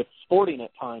with Sporting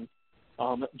at times.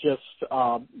 Just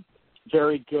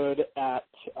very good at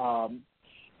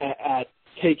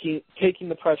taking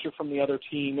the pressure from the other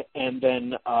team and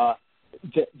then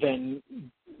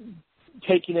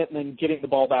taking it and then getting the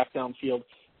ball back downfield.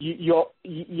 You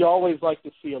always like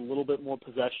to see a little bit more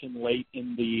possession late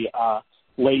in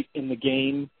the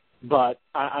game, but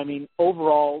I mean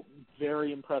overall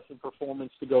very impressive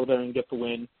performance to go there and get the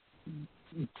win.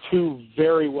 2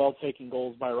 very well taken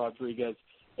goals by Rodriguez.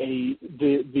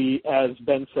 as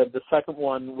Ben said, the second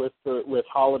one with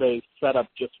Holiday's setup,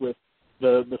 just with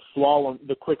the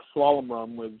quick slalom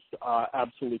run was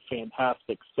absolutely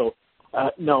fantastic. So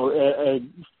a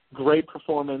great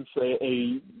performance,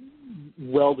 a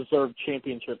well-deserved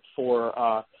championship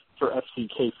for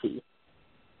FCKC.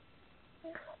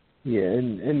 Yeah,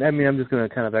 and I mean, I'm just going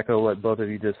to kind of echo what both of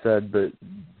you just said, but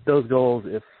those goals,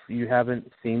 if you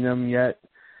haven't seen them yet,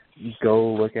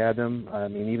 go look at them. I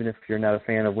mean, even if you're not a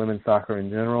fan of women's soccer in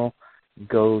general,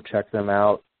 go check them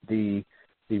out. The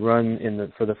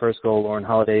run for the first goal, Lauren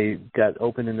Holiday got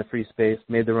open in the free space,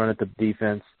 made the run at the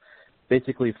defense,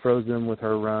 basically froze them with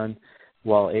her run,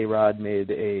 while A-Rod made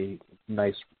a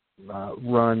nice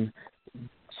run,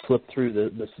 slipped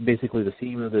through basically the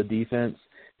seam of the defense,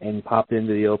 and popped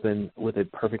into the open with a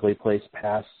perfectly placed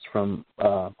pass from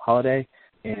Holiday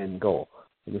and goal.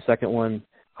 In the second one,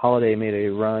 Holiday made a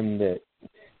run that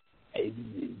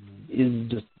is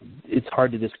just, it's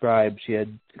hard to describe. She had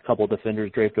a couple of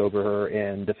defenders draped over her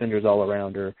and defenders all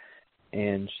around her,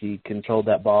 and she controlled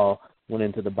that ball, went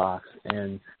into the box,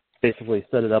 and basically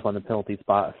set it up on the penalty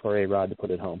spot for A-Rod to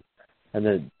put it home. And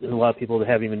then a lot of people that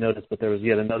haven't even noticed, but there was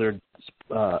yet another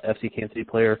FC Kansas City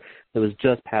player that was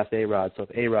just past A-Rod. So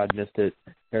if A-Rod missed it,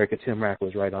 Erica Timrack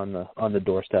was right on the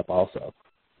doorstep also.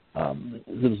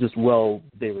 It was just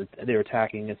they were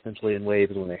attacking essentially in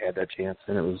waves when they had that chance,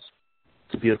 and it's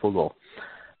a beautiful goal.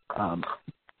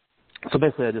 So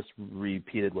basically, I just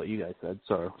repeated what you guys said.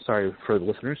 So sorry for the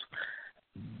listeners.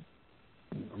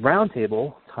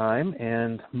 Roundtable time,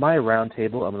 and my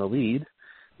roundtable I'm going to lead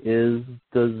is,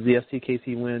 does the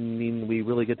FCKC win mean we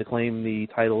really get to claim the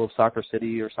title of Soccer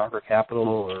City or Soccer Capital,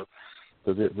 or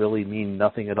does it really mean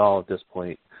nothing at all at this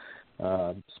point?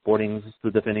 Sporting's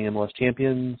the defending MLS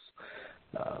champions.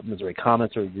 Missouri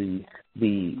Comets are the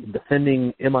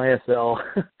defending MISL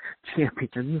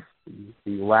champions,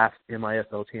 the last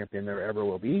MISL champion there ever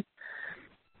will be.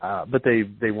 But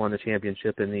they won the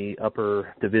championship in the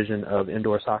upper division of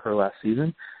indoor soccer last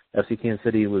season. FC Kansas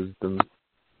City was the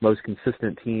most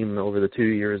consistent team over the 2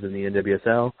 years in the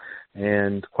NWSL,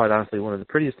 and quite honestly, one of the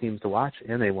prettiest teams to watch,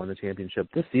 and they won the championship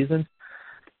this season.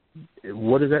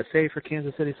 What does that say for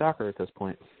Kansas City soccer at this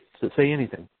point? Does it say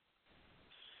anything?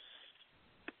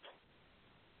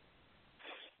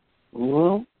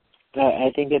 Well,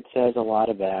 I think it says a lot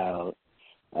about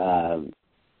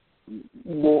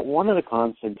one of the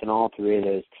constants in all three of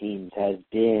those teams has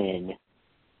been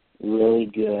really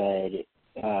good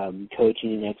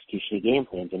coaching and execution of game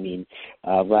plans. I mean,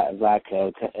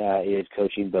 Vlatko is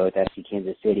coaching both FC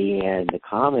Kansas City and the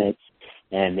Comets,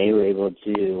 and they were able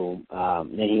to,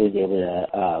 and he was able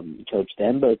to coach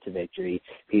them both to victory.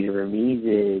 Peter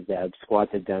Ramise's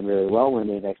squads have done really well when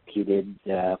they've executed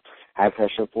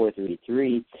high-pressure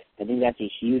 4-3-3. I think that's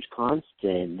a huge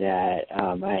constant that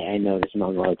I noticed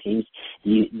among a lot of teams.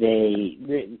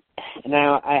 And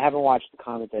I haven't watched the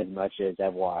Comets as much as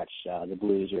I've watched the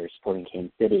Blues or Sporting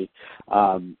Kansas City.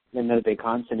 Another big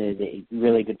constant is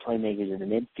really good playmakers in the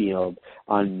midfield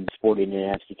on Sporting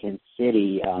and FC Kansas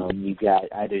City. You've got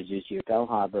either Zusi or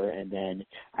Bellhaber, and then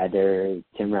either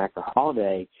Timrack or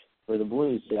Holiday for the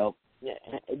Blues. So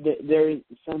there are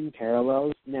some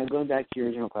parallels. Now, going back to your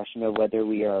original question of whether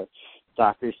we are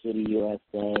Soccer City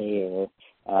USA or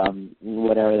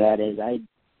whatever that is,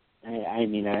 I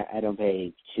mean, I don't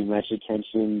pay too much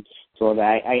attention to all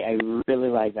that. I really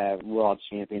like that we're all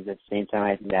champions. At the same time,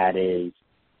 I think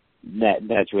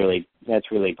that's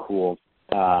really cool.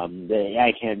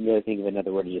 I can't really think of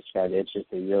another word to describe it. It's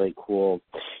just a really cool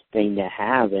thing to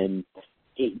have. And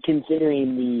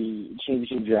considering the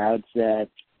championship droughts that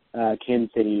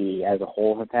Kansas City as a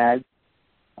whole have had,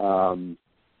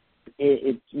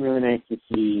 it's really nice to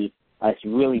see us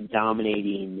really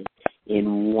dominating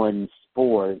in one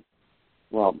sport.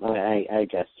 Well, I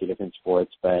guess two different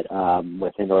sports, but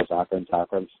with indoor soccer and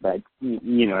soccer, but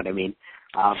you know what I mean.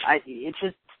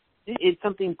 It's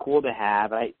something cool to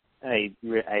have. I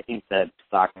think that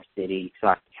Soccer City,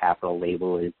 Soccer Capital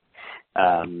label is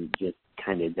just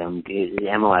kind of dumb.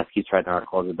 MLS keeps writing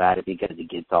articles about it because it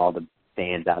gets all the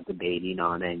fans out debating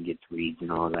on it and gets reads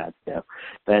and all that stuff.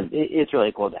 But it's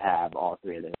really cool to have all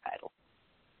three of those titles.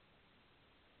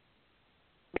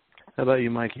 How about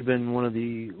you, Mike? You've been one of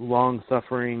the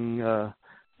long-suffering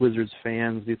Wizards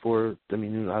fans before. I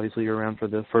mean, obviously you're around for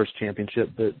the first championship,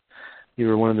 but you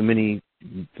were one of the many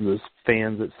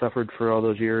fans that suffered for all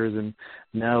those years, and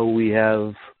now we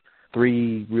have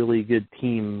three really good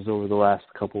teams over the last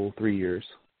 3 years.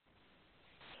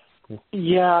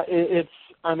 Yeah, it's.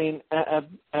 I mean,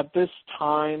 at this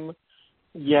time,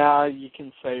 yeah, you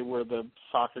can say we're the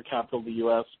soccer capital of the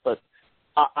U.S., but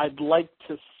I'd like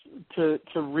to to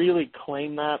really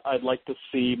claim that, I'd like to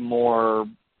see more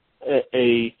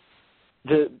I'd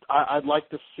like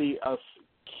to see us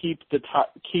keep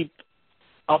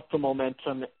up the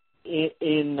momentum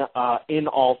in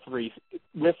all three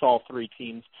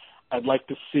teams. I'd like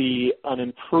to see an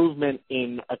improvement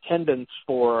in attendance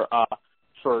for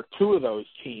two of those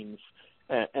teams,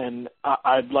 and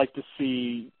I'd like to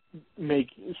see the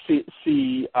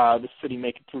city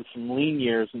make it through some lean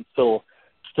years and still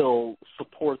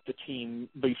support the team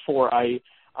before I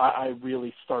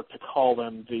really start to call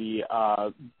them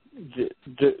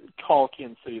call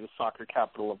Kansas City the soccer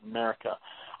capital of America.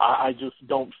 I just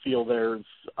don't feel there's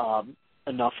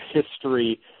enough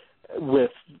history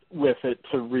with it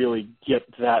to really get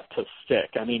that to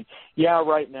stick. I mean, yeah,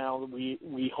 right now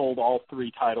we hold all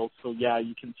three titles, so yeah,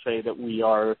 you can say that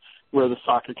we're the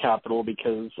soccer capital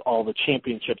because all the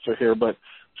championships are here, but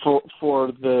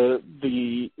for the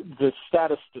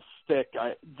status to stick,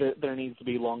 there needs to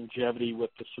be longevity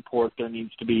with the support. There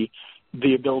needs to be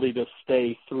the ability to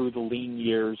stay through the lean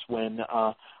years when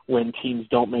teams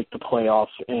don't make the playoffs,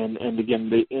 and again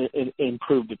the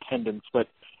improved attendance. But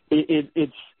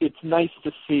it's nice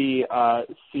to see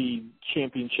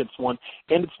championships won,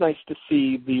 and it's nice to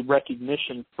see the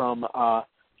recognition from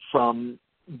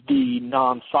the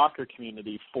non-soccer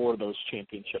community for those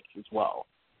championships as well.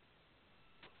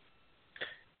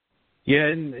 Yeah,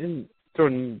 and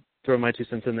throwing my 2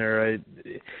 cents in there,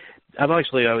 I've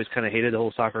actually always kind of hated the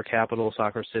whole soccer capital,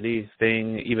 soccer city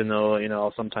thing, even though,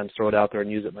 I'll sometimes throw it out there and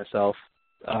use it myself.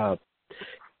 Because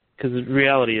the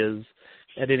reality is,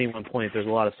 at any one point, there's a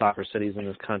lot of soccer cities in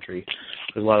this country.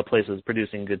 There's a lot of places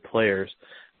producing good players.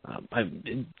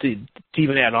 To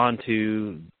even add on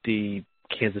to the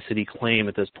Kansas City claim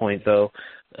at this point, though,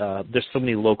 there's so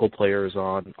many local players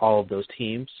on all of those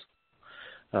teams.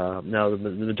 Now, the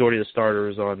majority of the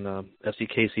starters on FC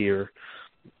Casey are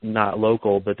not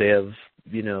local, but they have,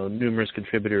 numerous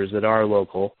contributors that are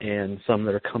local and some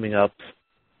that are coming up,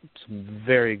 some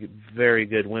very, very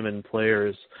good women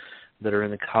players that are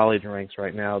in the college ranks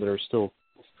right now that are still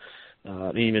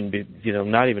not even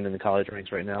in the college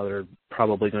ranks right now that are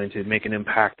probably going to make an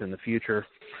impact in the future.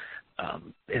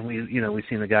 And we've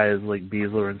seen the guys like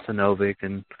Beasler and Sinovic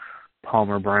and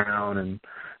Palmer Brown and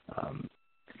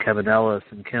Kevin Ellis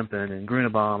and Kempen and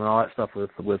Grunebaum and all that stuff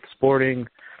with Sporting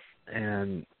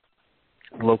and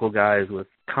local guys with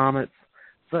Comets.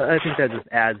 So I think that just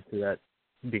adds to that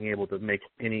being able to make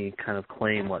any kind of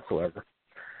claim whatsoever.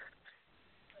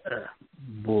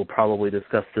 We'll probably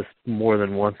discuss this more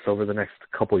than once over the next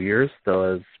couple of years, though,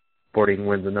 as Sporting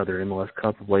wins another MLS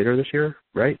Cup later this year,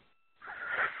 right?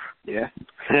 Yeah.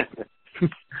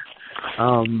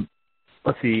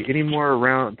 Let's see, any more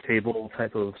round table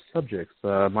type of subjects?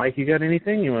 Mike, you got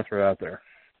anything you want to throw out there?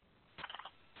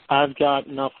 I've got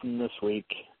nothing this week.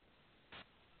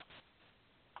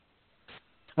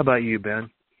 How about you, Ben?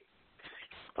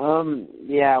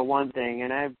 Yeah, one thing,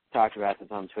 and I've talked about this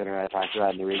on Twitter. I talked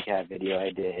about it in the recap video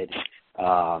I did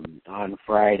on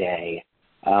Friday,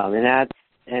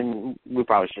 and we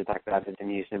probably should have talked about this in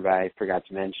Houston, but I forgot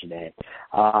to mention it.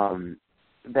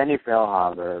 Benny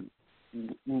Feilhaber,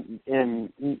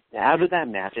 and out of that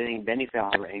match, I think Benny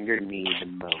Feilhaber angered me the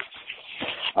most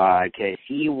because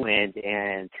he went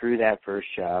and threw that first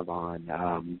shove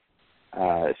on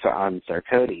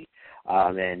Sarkodie.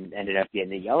 And ended up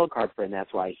getting a yellow card for it, and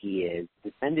that's why he is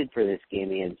suspended for this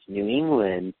game against New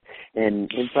England. And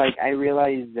it's like, I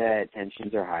realize that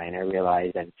tensions are high, and I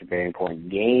realize that it's a very important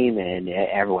game, and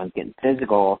everyone's getting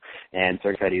physical, and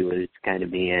Sarkodie was kind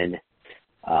of being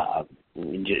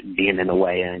in the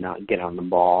way and not getting on the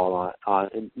ball,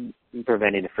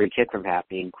 preventing the free kick from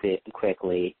happening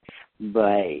quickly.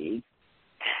 But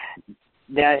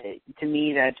that, to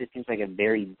me, that just seems like a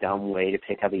very dumb way to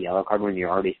pick up a yellow card when you're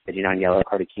already sitting on yellow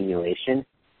card accumulation.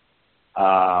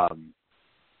 And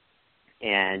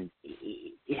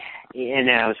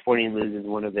now Sporting loses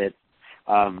one of its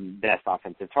best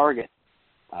offensive targets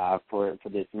for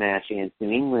this match against New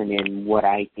England in what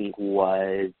I think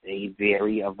was a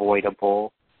very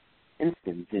avoidable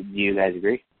instance. Do you guys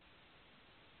agree?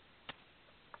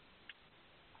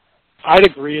 I'd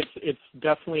agree. It's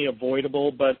definitely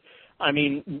avoidable, but I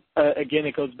mean, again,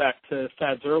 it goes back to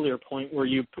Thad's earlier point where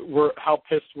how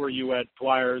pissed were you at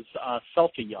Dwyer's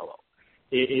selfie yellow?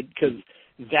 Because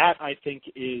that, I think,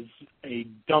 is a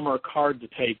dumber card to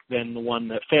take than the one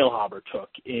that Feilhaber took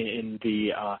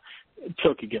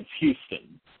took against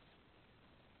Houston.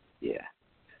 Yeah.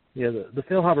 Yeah, the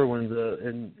Feilhaber one's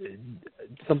and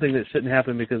something that shouldn't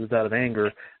happen because it's out of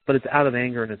anger, but it's out of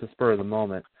anger and it's a spur of the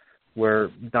moment,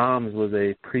 where Dom's was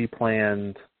a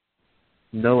pre-planned,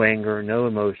 no anger, no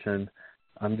emotion,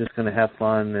 I'm just going to have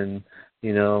fun, and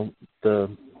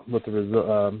let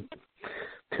the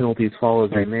penalties fall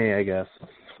as they may, I guess.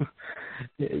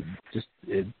 It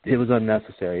was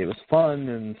unnecessary. It was fun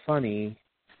and funny,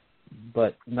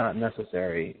 but not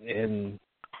necessary. And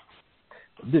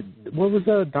what was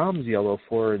Dom's yellow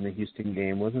for in the Houston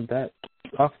game? Wasn't that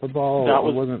off the ball? That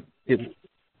was, wasn't it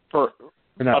for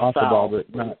not off foul. the ball,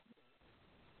 but not.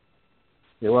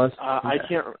 It was. I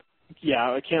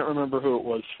can't remember who it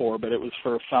was for, but it was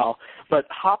for a foul. But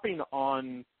hopping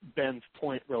on Ben's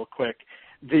point real quick,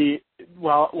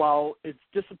 while it's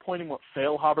disappointing what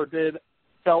Feilhaber did,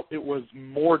 felt it was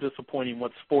more disappointing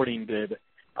what Sporting did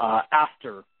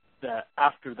after the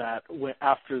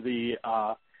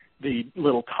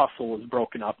little tussle was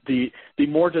broken up. The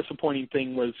more disappointing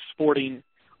thing was Sporting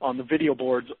on the video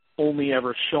boards only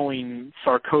ever showing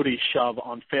Sarkodie's shove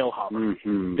on Feilhaber.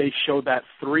 Mm-hmm. They showed that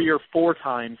 3 or 4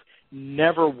 times,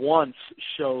 never once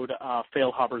showed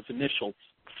Feilhaber's initial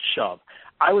shove.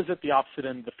 I was at the opposite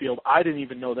end of the field. I didn't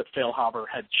even know that Feilhaber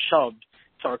had shoved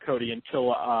Sarkodie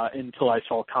until I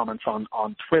saw comments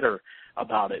on Twitter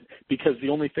about it, because the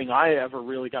only thing I ever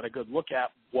really got a good look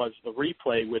at was the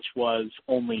replay, which was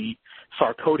only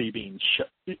Sarkodie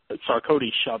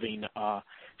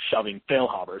shoving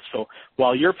Feilhaber. So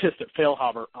while you're pissed at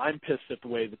Feilhaber, I'm pissed at the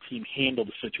way the team handled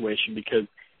the situation, because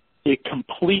it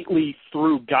completely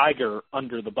threw Geiger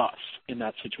under the bus in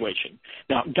that situation.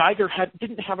 Now, Geiger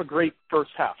didn't have a great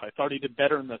first half. I thought he did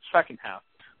better in the second half,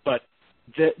 but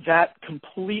that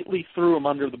completely threw him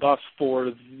under the bus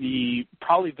for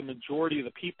probably the majority of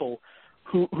the people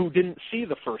who didn't see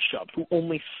the first shove, who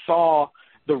only saw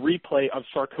the replay of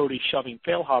Sarkodie shoving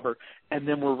Feilhaber, and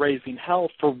then were raising hell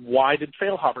for why did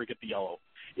Feilhaber get the yellow?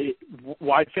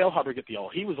 Why did Feilhaber get the yellow?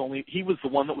 He was the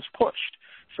one that was pushed.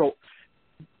 So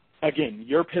again,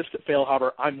 you're pissed at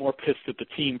Feilhaber. I'm more pissed at the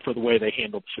team for the way they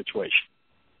handled the situation.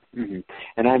 Mm-hmm.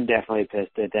 And I'm definitely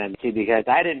pissed at them too, because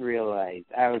I didn't realize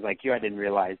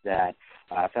that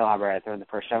Feilhaber had thrown the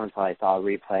first shove until I saw a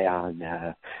replay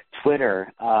on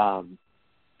Twitter. That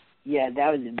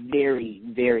was very,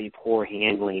 very poor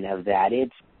handling of that.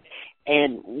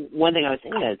 And one thing I was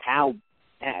thinking is how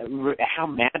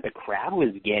mad the crowd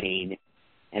was getting,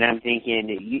 and I'm thinking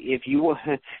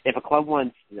if a club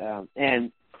wants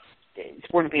and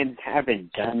Sporting fans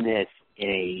haven't done this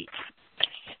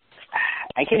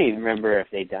I can't even remember if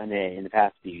they've done it in the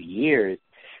past few years,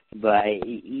 but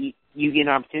you get an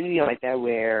opportunity like that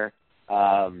where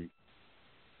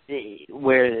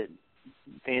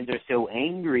fans are so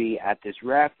angry at this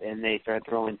ref and they start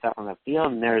throwing stuff on the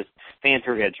field, and there's fans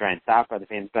who are going to try and stop other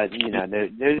fans, but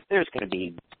there's going to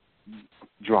be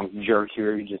drunk jerks who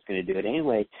are just going to do it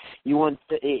anyway.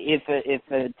 If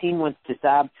a team wants to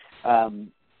stop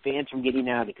fans from getting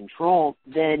out of control,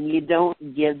 then you don't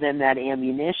give them that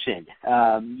ammunition.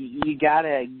 You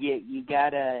gotta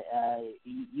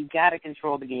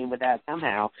control the game with that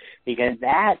somehow, because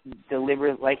that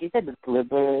deliberately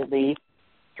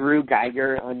threw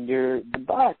Geiger under the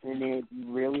bus, and it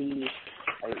really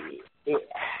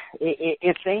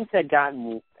if things had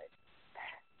gotten.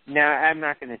 Now, I'm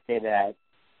not going to say that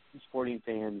Sporting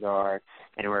fans are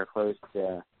anywhere close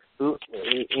to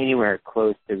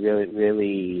really,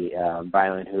 really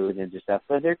violent hooligans or stuff,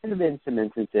 but there could have been some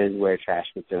instances where trash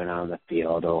was thrown on the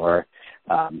field or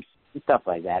stuff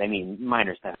like that. I mean,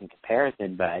 minor stuff in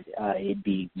comparison, but it'd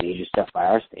be major stuff by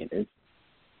our standards.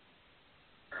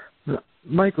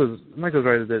 Mike was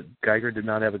right that Geiger did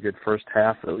not have a good first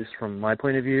half, at least from my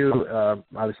point of view.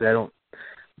 Obviously,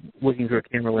 looking through a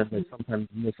camera lens, I sometimes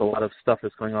miss a lot of stuff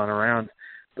that's going on around.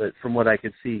 But from what I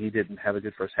could see, he didn't have a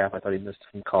good first half. I thought he missed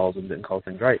some calls and didn't call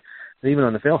things right. And even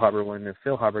on the Feilhaber one, if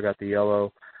Feilhaber got the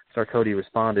yellow, Sarkodie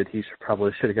responded, he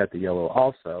probably should have got the yellow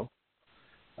also.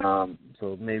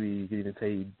 So maybe you could even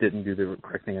say he didn't do the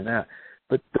correct thing in that.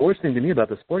 But the worst thing to me about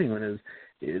the Sporting one is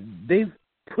they've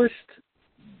pushed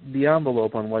the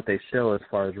envelope on what they show as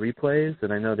far as replays,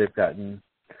 and I know they've gotten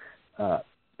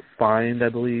fined, I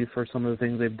believe, for some of the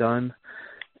things they've done,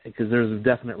 because there's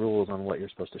definite rules on what you're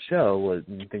supposed to show.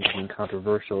 When things being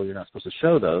controversial, you're not supposed to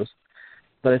show those.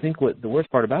 But I think what the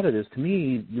worst part about it is, to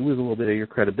me, you lose a little bit of your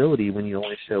credibility when you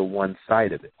only show one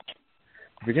side of it.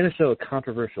 If you're going to show a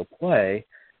controversial play,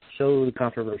 show the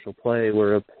controversial play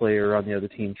where a player on the other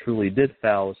team truly did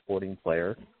foul a Sporting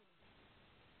player.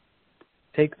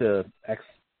 Take the X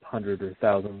 $100 or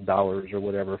 $1,000 or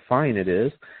whatever fine it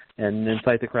is, and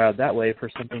incite the crowd that way for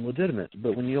something legitimate.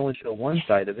 But when you only show one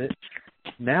side of it,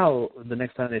 now the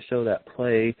next time they show that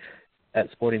play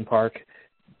at Sporting Park,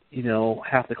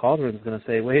 half the cauldron is going to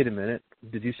say, wait a minute,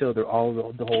 did you show the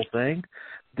whole thing?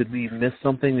 Did we miss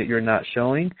something that you're not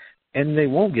showing? And they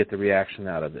won't get the reaction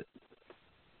out of it.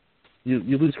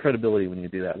 you lose credibility when you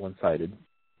do that one-sided.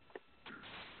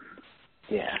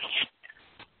 Yeah.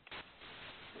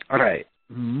 All right,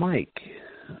 Mike.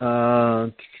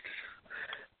 The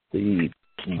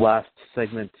last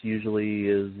segment usually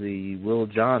is the Will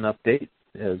John update.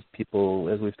 As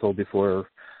we've told before,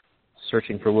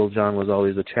 searching for Will John was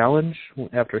always a challenge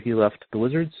after he left the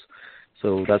Wizards,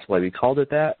 so that's why we called it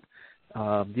that.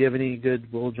 Do you have any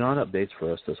good Will John updates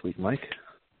for us this week, Mike?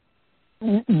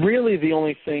 Really, the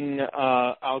only thing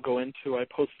I'll go into, I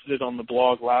posted it on the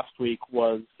blog last week,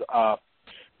 was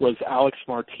Alex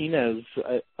Martinez's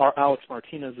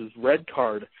red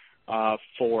card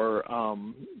for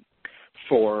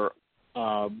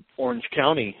Orange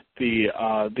County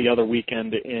the other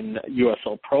weekend in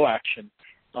USL Pro action.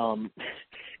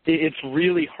 It's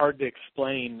really hard to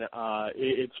explain.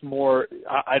 It's more.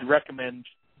 I'd recommend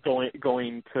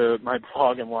going to my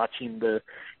blog and watching the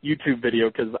YouTube video,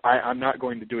 because I'm not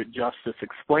going to do it justice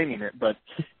explaining it. But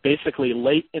basically,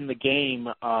 late in the game,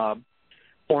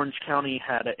 Orange County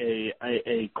had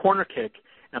a corner kick,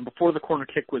 and before the corner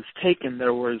kick was taken,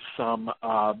 there was some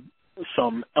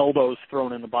elbows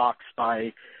thrown in the box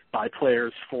by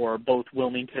players for both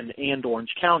Wilmington and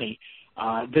Orange County.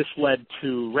 This led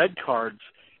to red cards,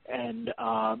 and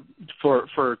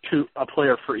for a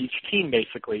player for each team,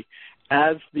 basically.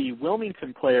 As the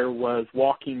Wilmington player was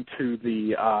walking to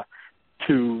the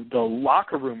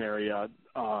locker room area,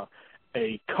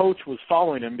 a coach was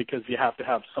following him, because you have to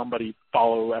have somebody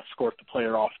escort the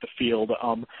player off the field.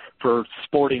 For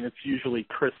Sporting, it's usually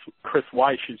Chris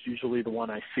Weish is usually the one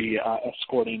I see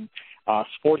escorting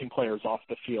Sporting players off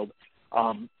the field.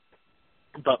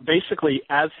 But basically,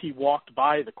 as he walked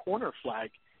by the corner flag,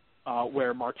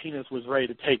 where Martinez was ready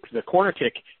to take the corner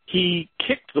kick, he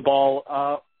kicked the ball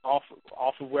off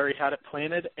of where he had it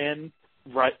planted and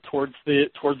right towards the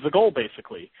goal,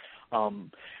 basically.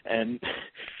 And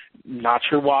not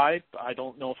sure why. I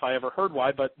don't know if I ever heard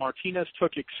why, but Martinez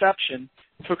took exception,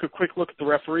 took a quick look at the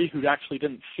referee, who actually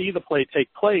didn't see the play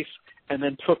take place, and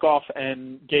then took off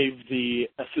and gave the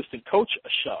assistant coach a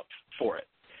shove for it.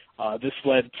 This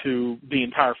led to the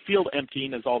entire field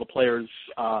emptying, as all the players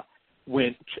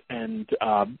went and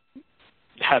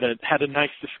had a nice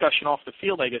discussion off the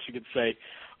field, I guess you could say.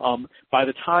 By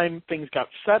the time things got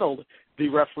settled, the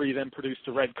referee then produced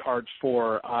a red card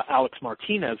for Alex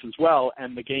Martinez as well,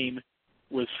 and the game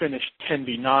was finished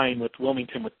 10-9 with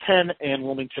Wilmington with 10, and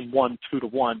Wilmington won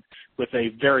 2-1 with a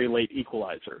very late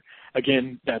equalizer.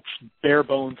 Again, that's bare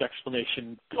bones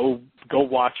explanation. Go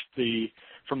watch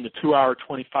from the 2-hour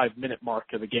 25-minute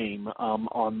mark of the game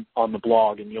on the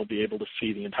blog, and you'll be able to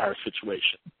see the entire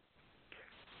situation.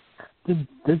 Did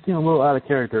seem a little out of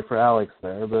character for Alex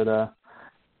there, but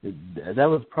that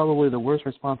was probably the worst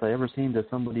response I ever seen to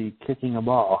somebody kicking a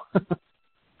ball.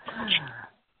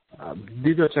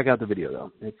 Do go check out the video,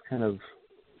 though. It's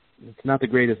not the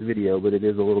greatest video, but it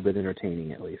is a little bit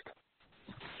entertaining, at least.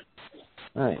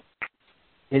 All right.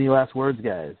 Any last words,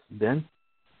 guys? Ben?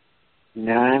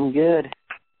 No, I'm good.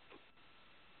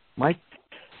 Mike?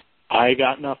 I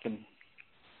got nothing.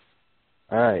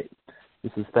 All right.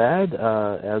 This is Thad.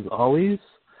 As always,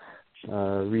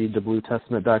 read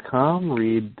thebluetestament.com,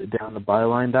 read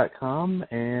downthebyline.com,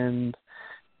 and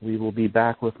we will be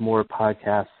back with more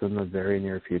podcasts in the very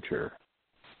near future.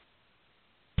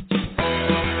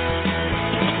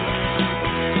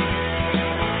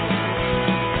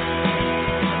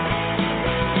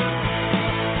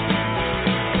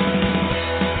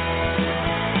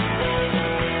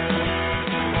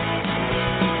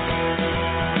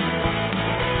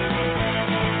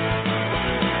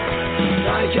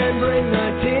 I can bring the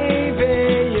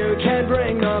TV, you can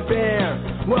bring the beer.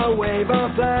 We'll wave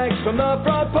our flags from the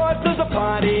front porch, there's a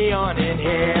party on in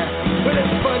here. When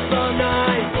it's a football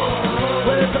night,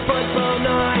 when it's a football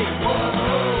night,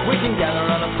 we can gather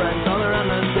all our friends all around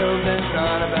the stoop, there's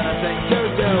not a better thing to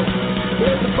do.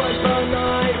 When it's a football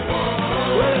night,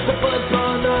 when it's a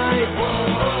football night,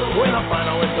 when the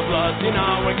final whistle blows, you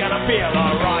know we're gonna feel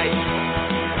alright.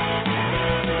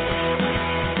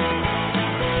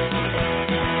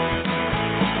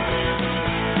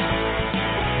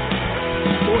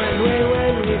 When we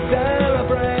win, we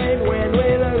celebrate. When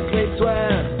we lose, we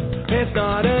swear. It's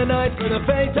not a night for the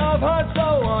faint of heart,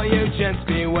 so all you gents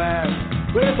beware.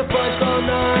 When it's a football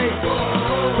night,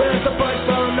 when it's a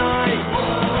football night,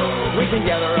 we can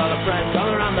gather all our friends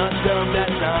all around the stoop.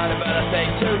 That's not a better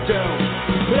thing to do.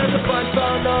 When it's a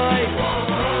football night,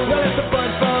 when it's a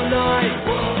football night,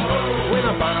 when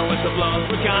the final whistle blows,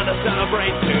 we're gonna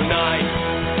celebrate tonight.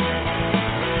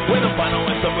 When the final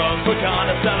whistle blows, we're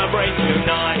gonna celebrate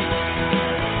tonight.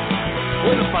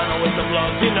 When the final whistle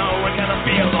blows, you know we're gonna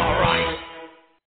feel alright.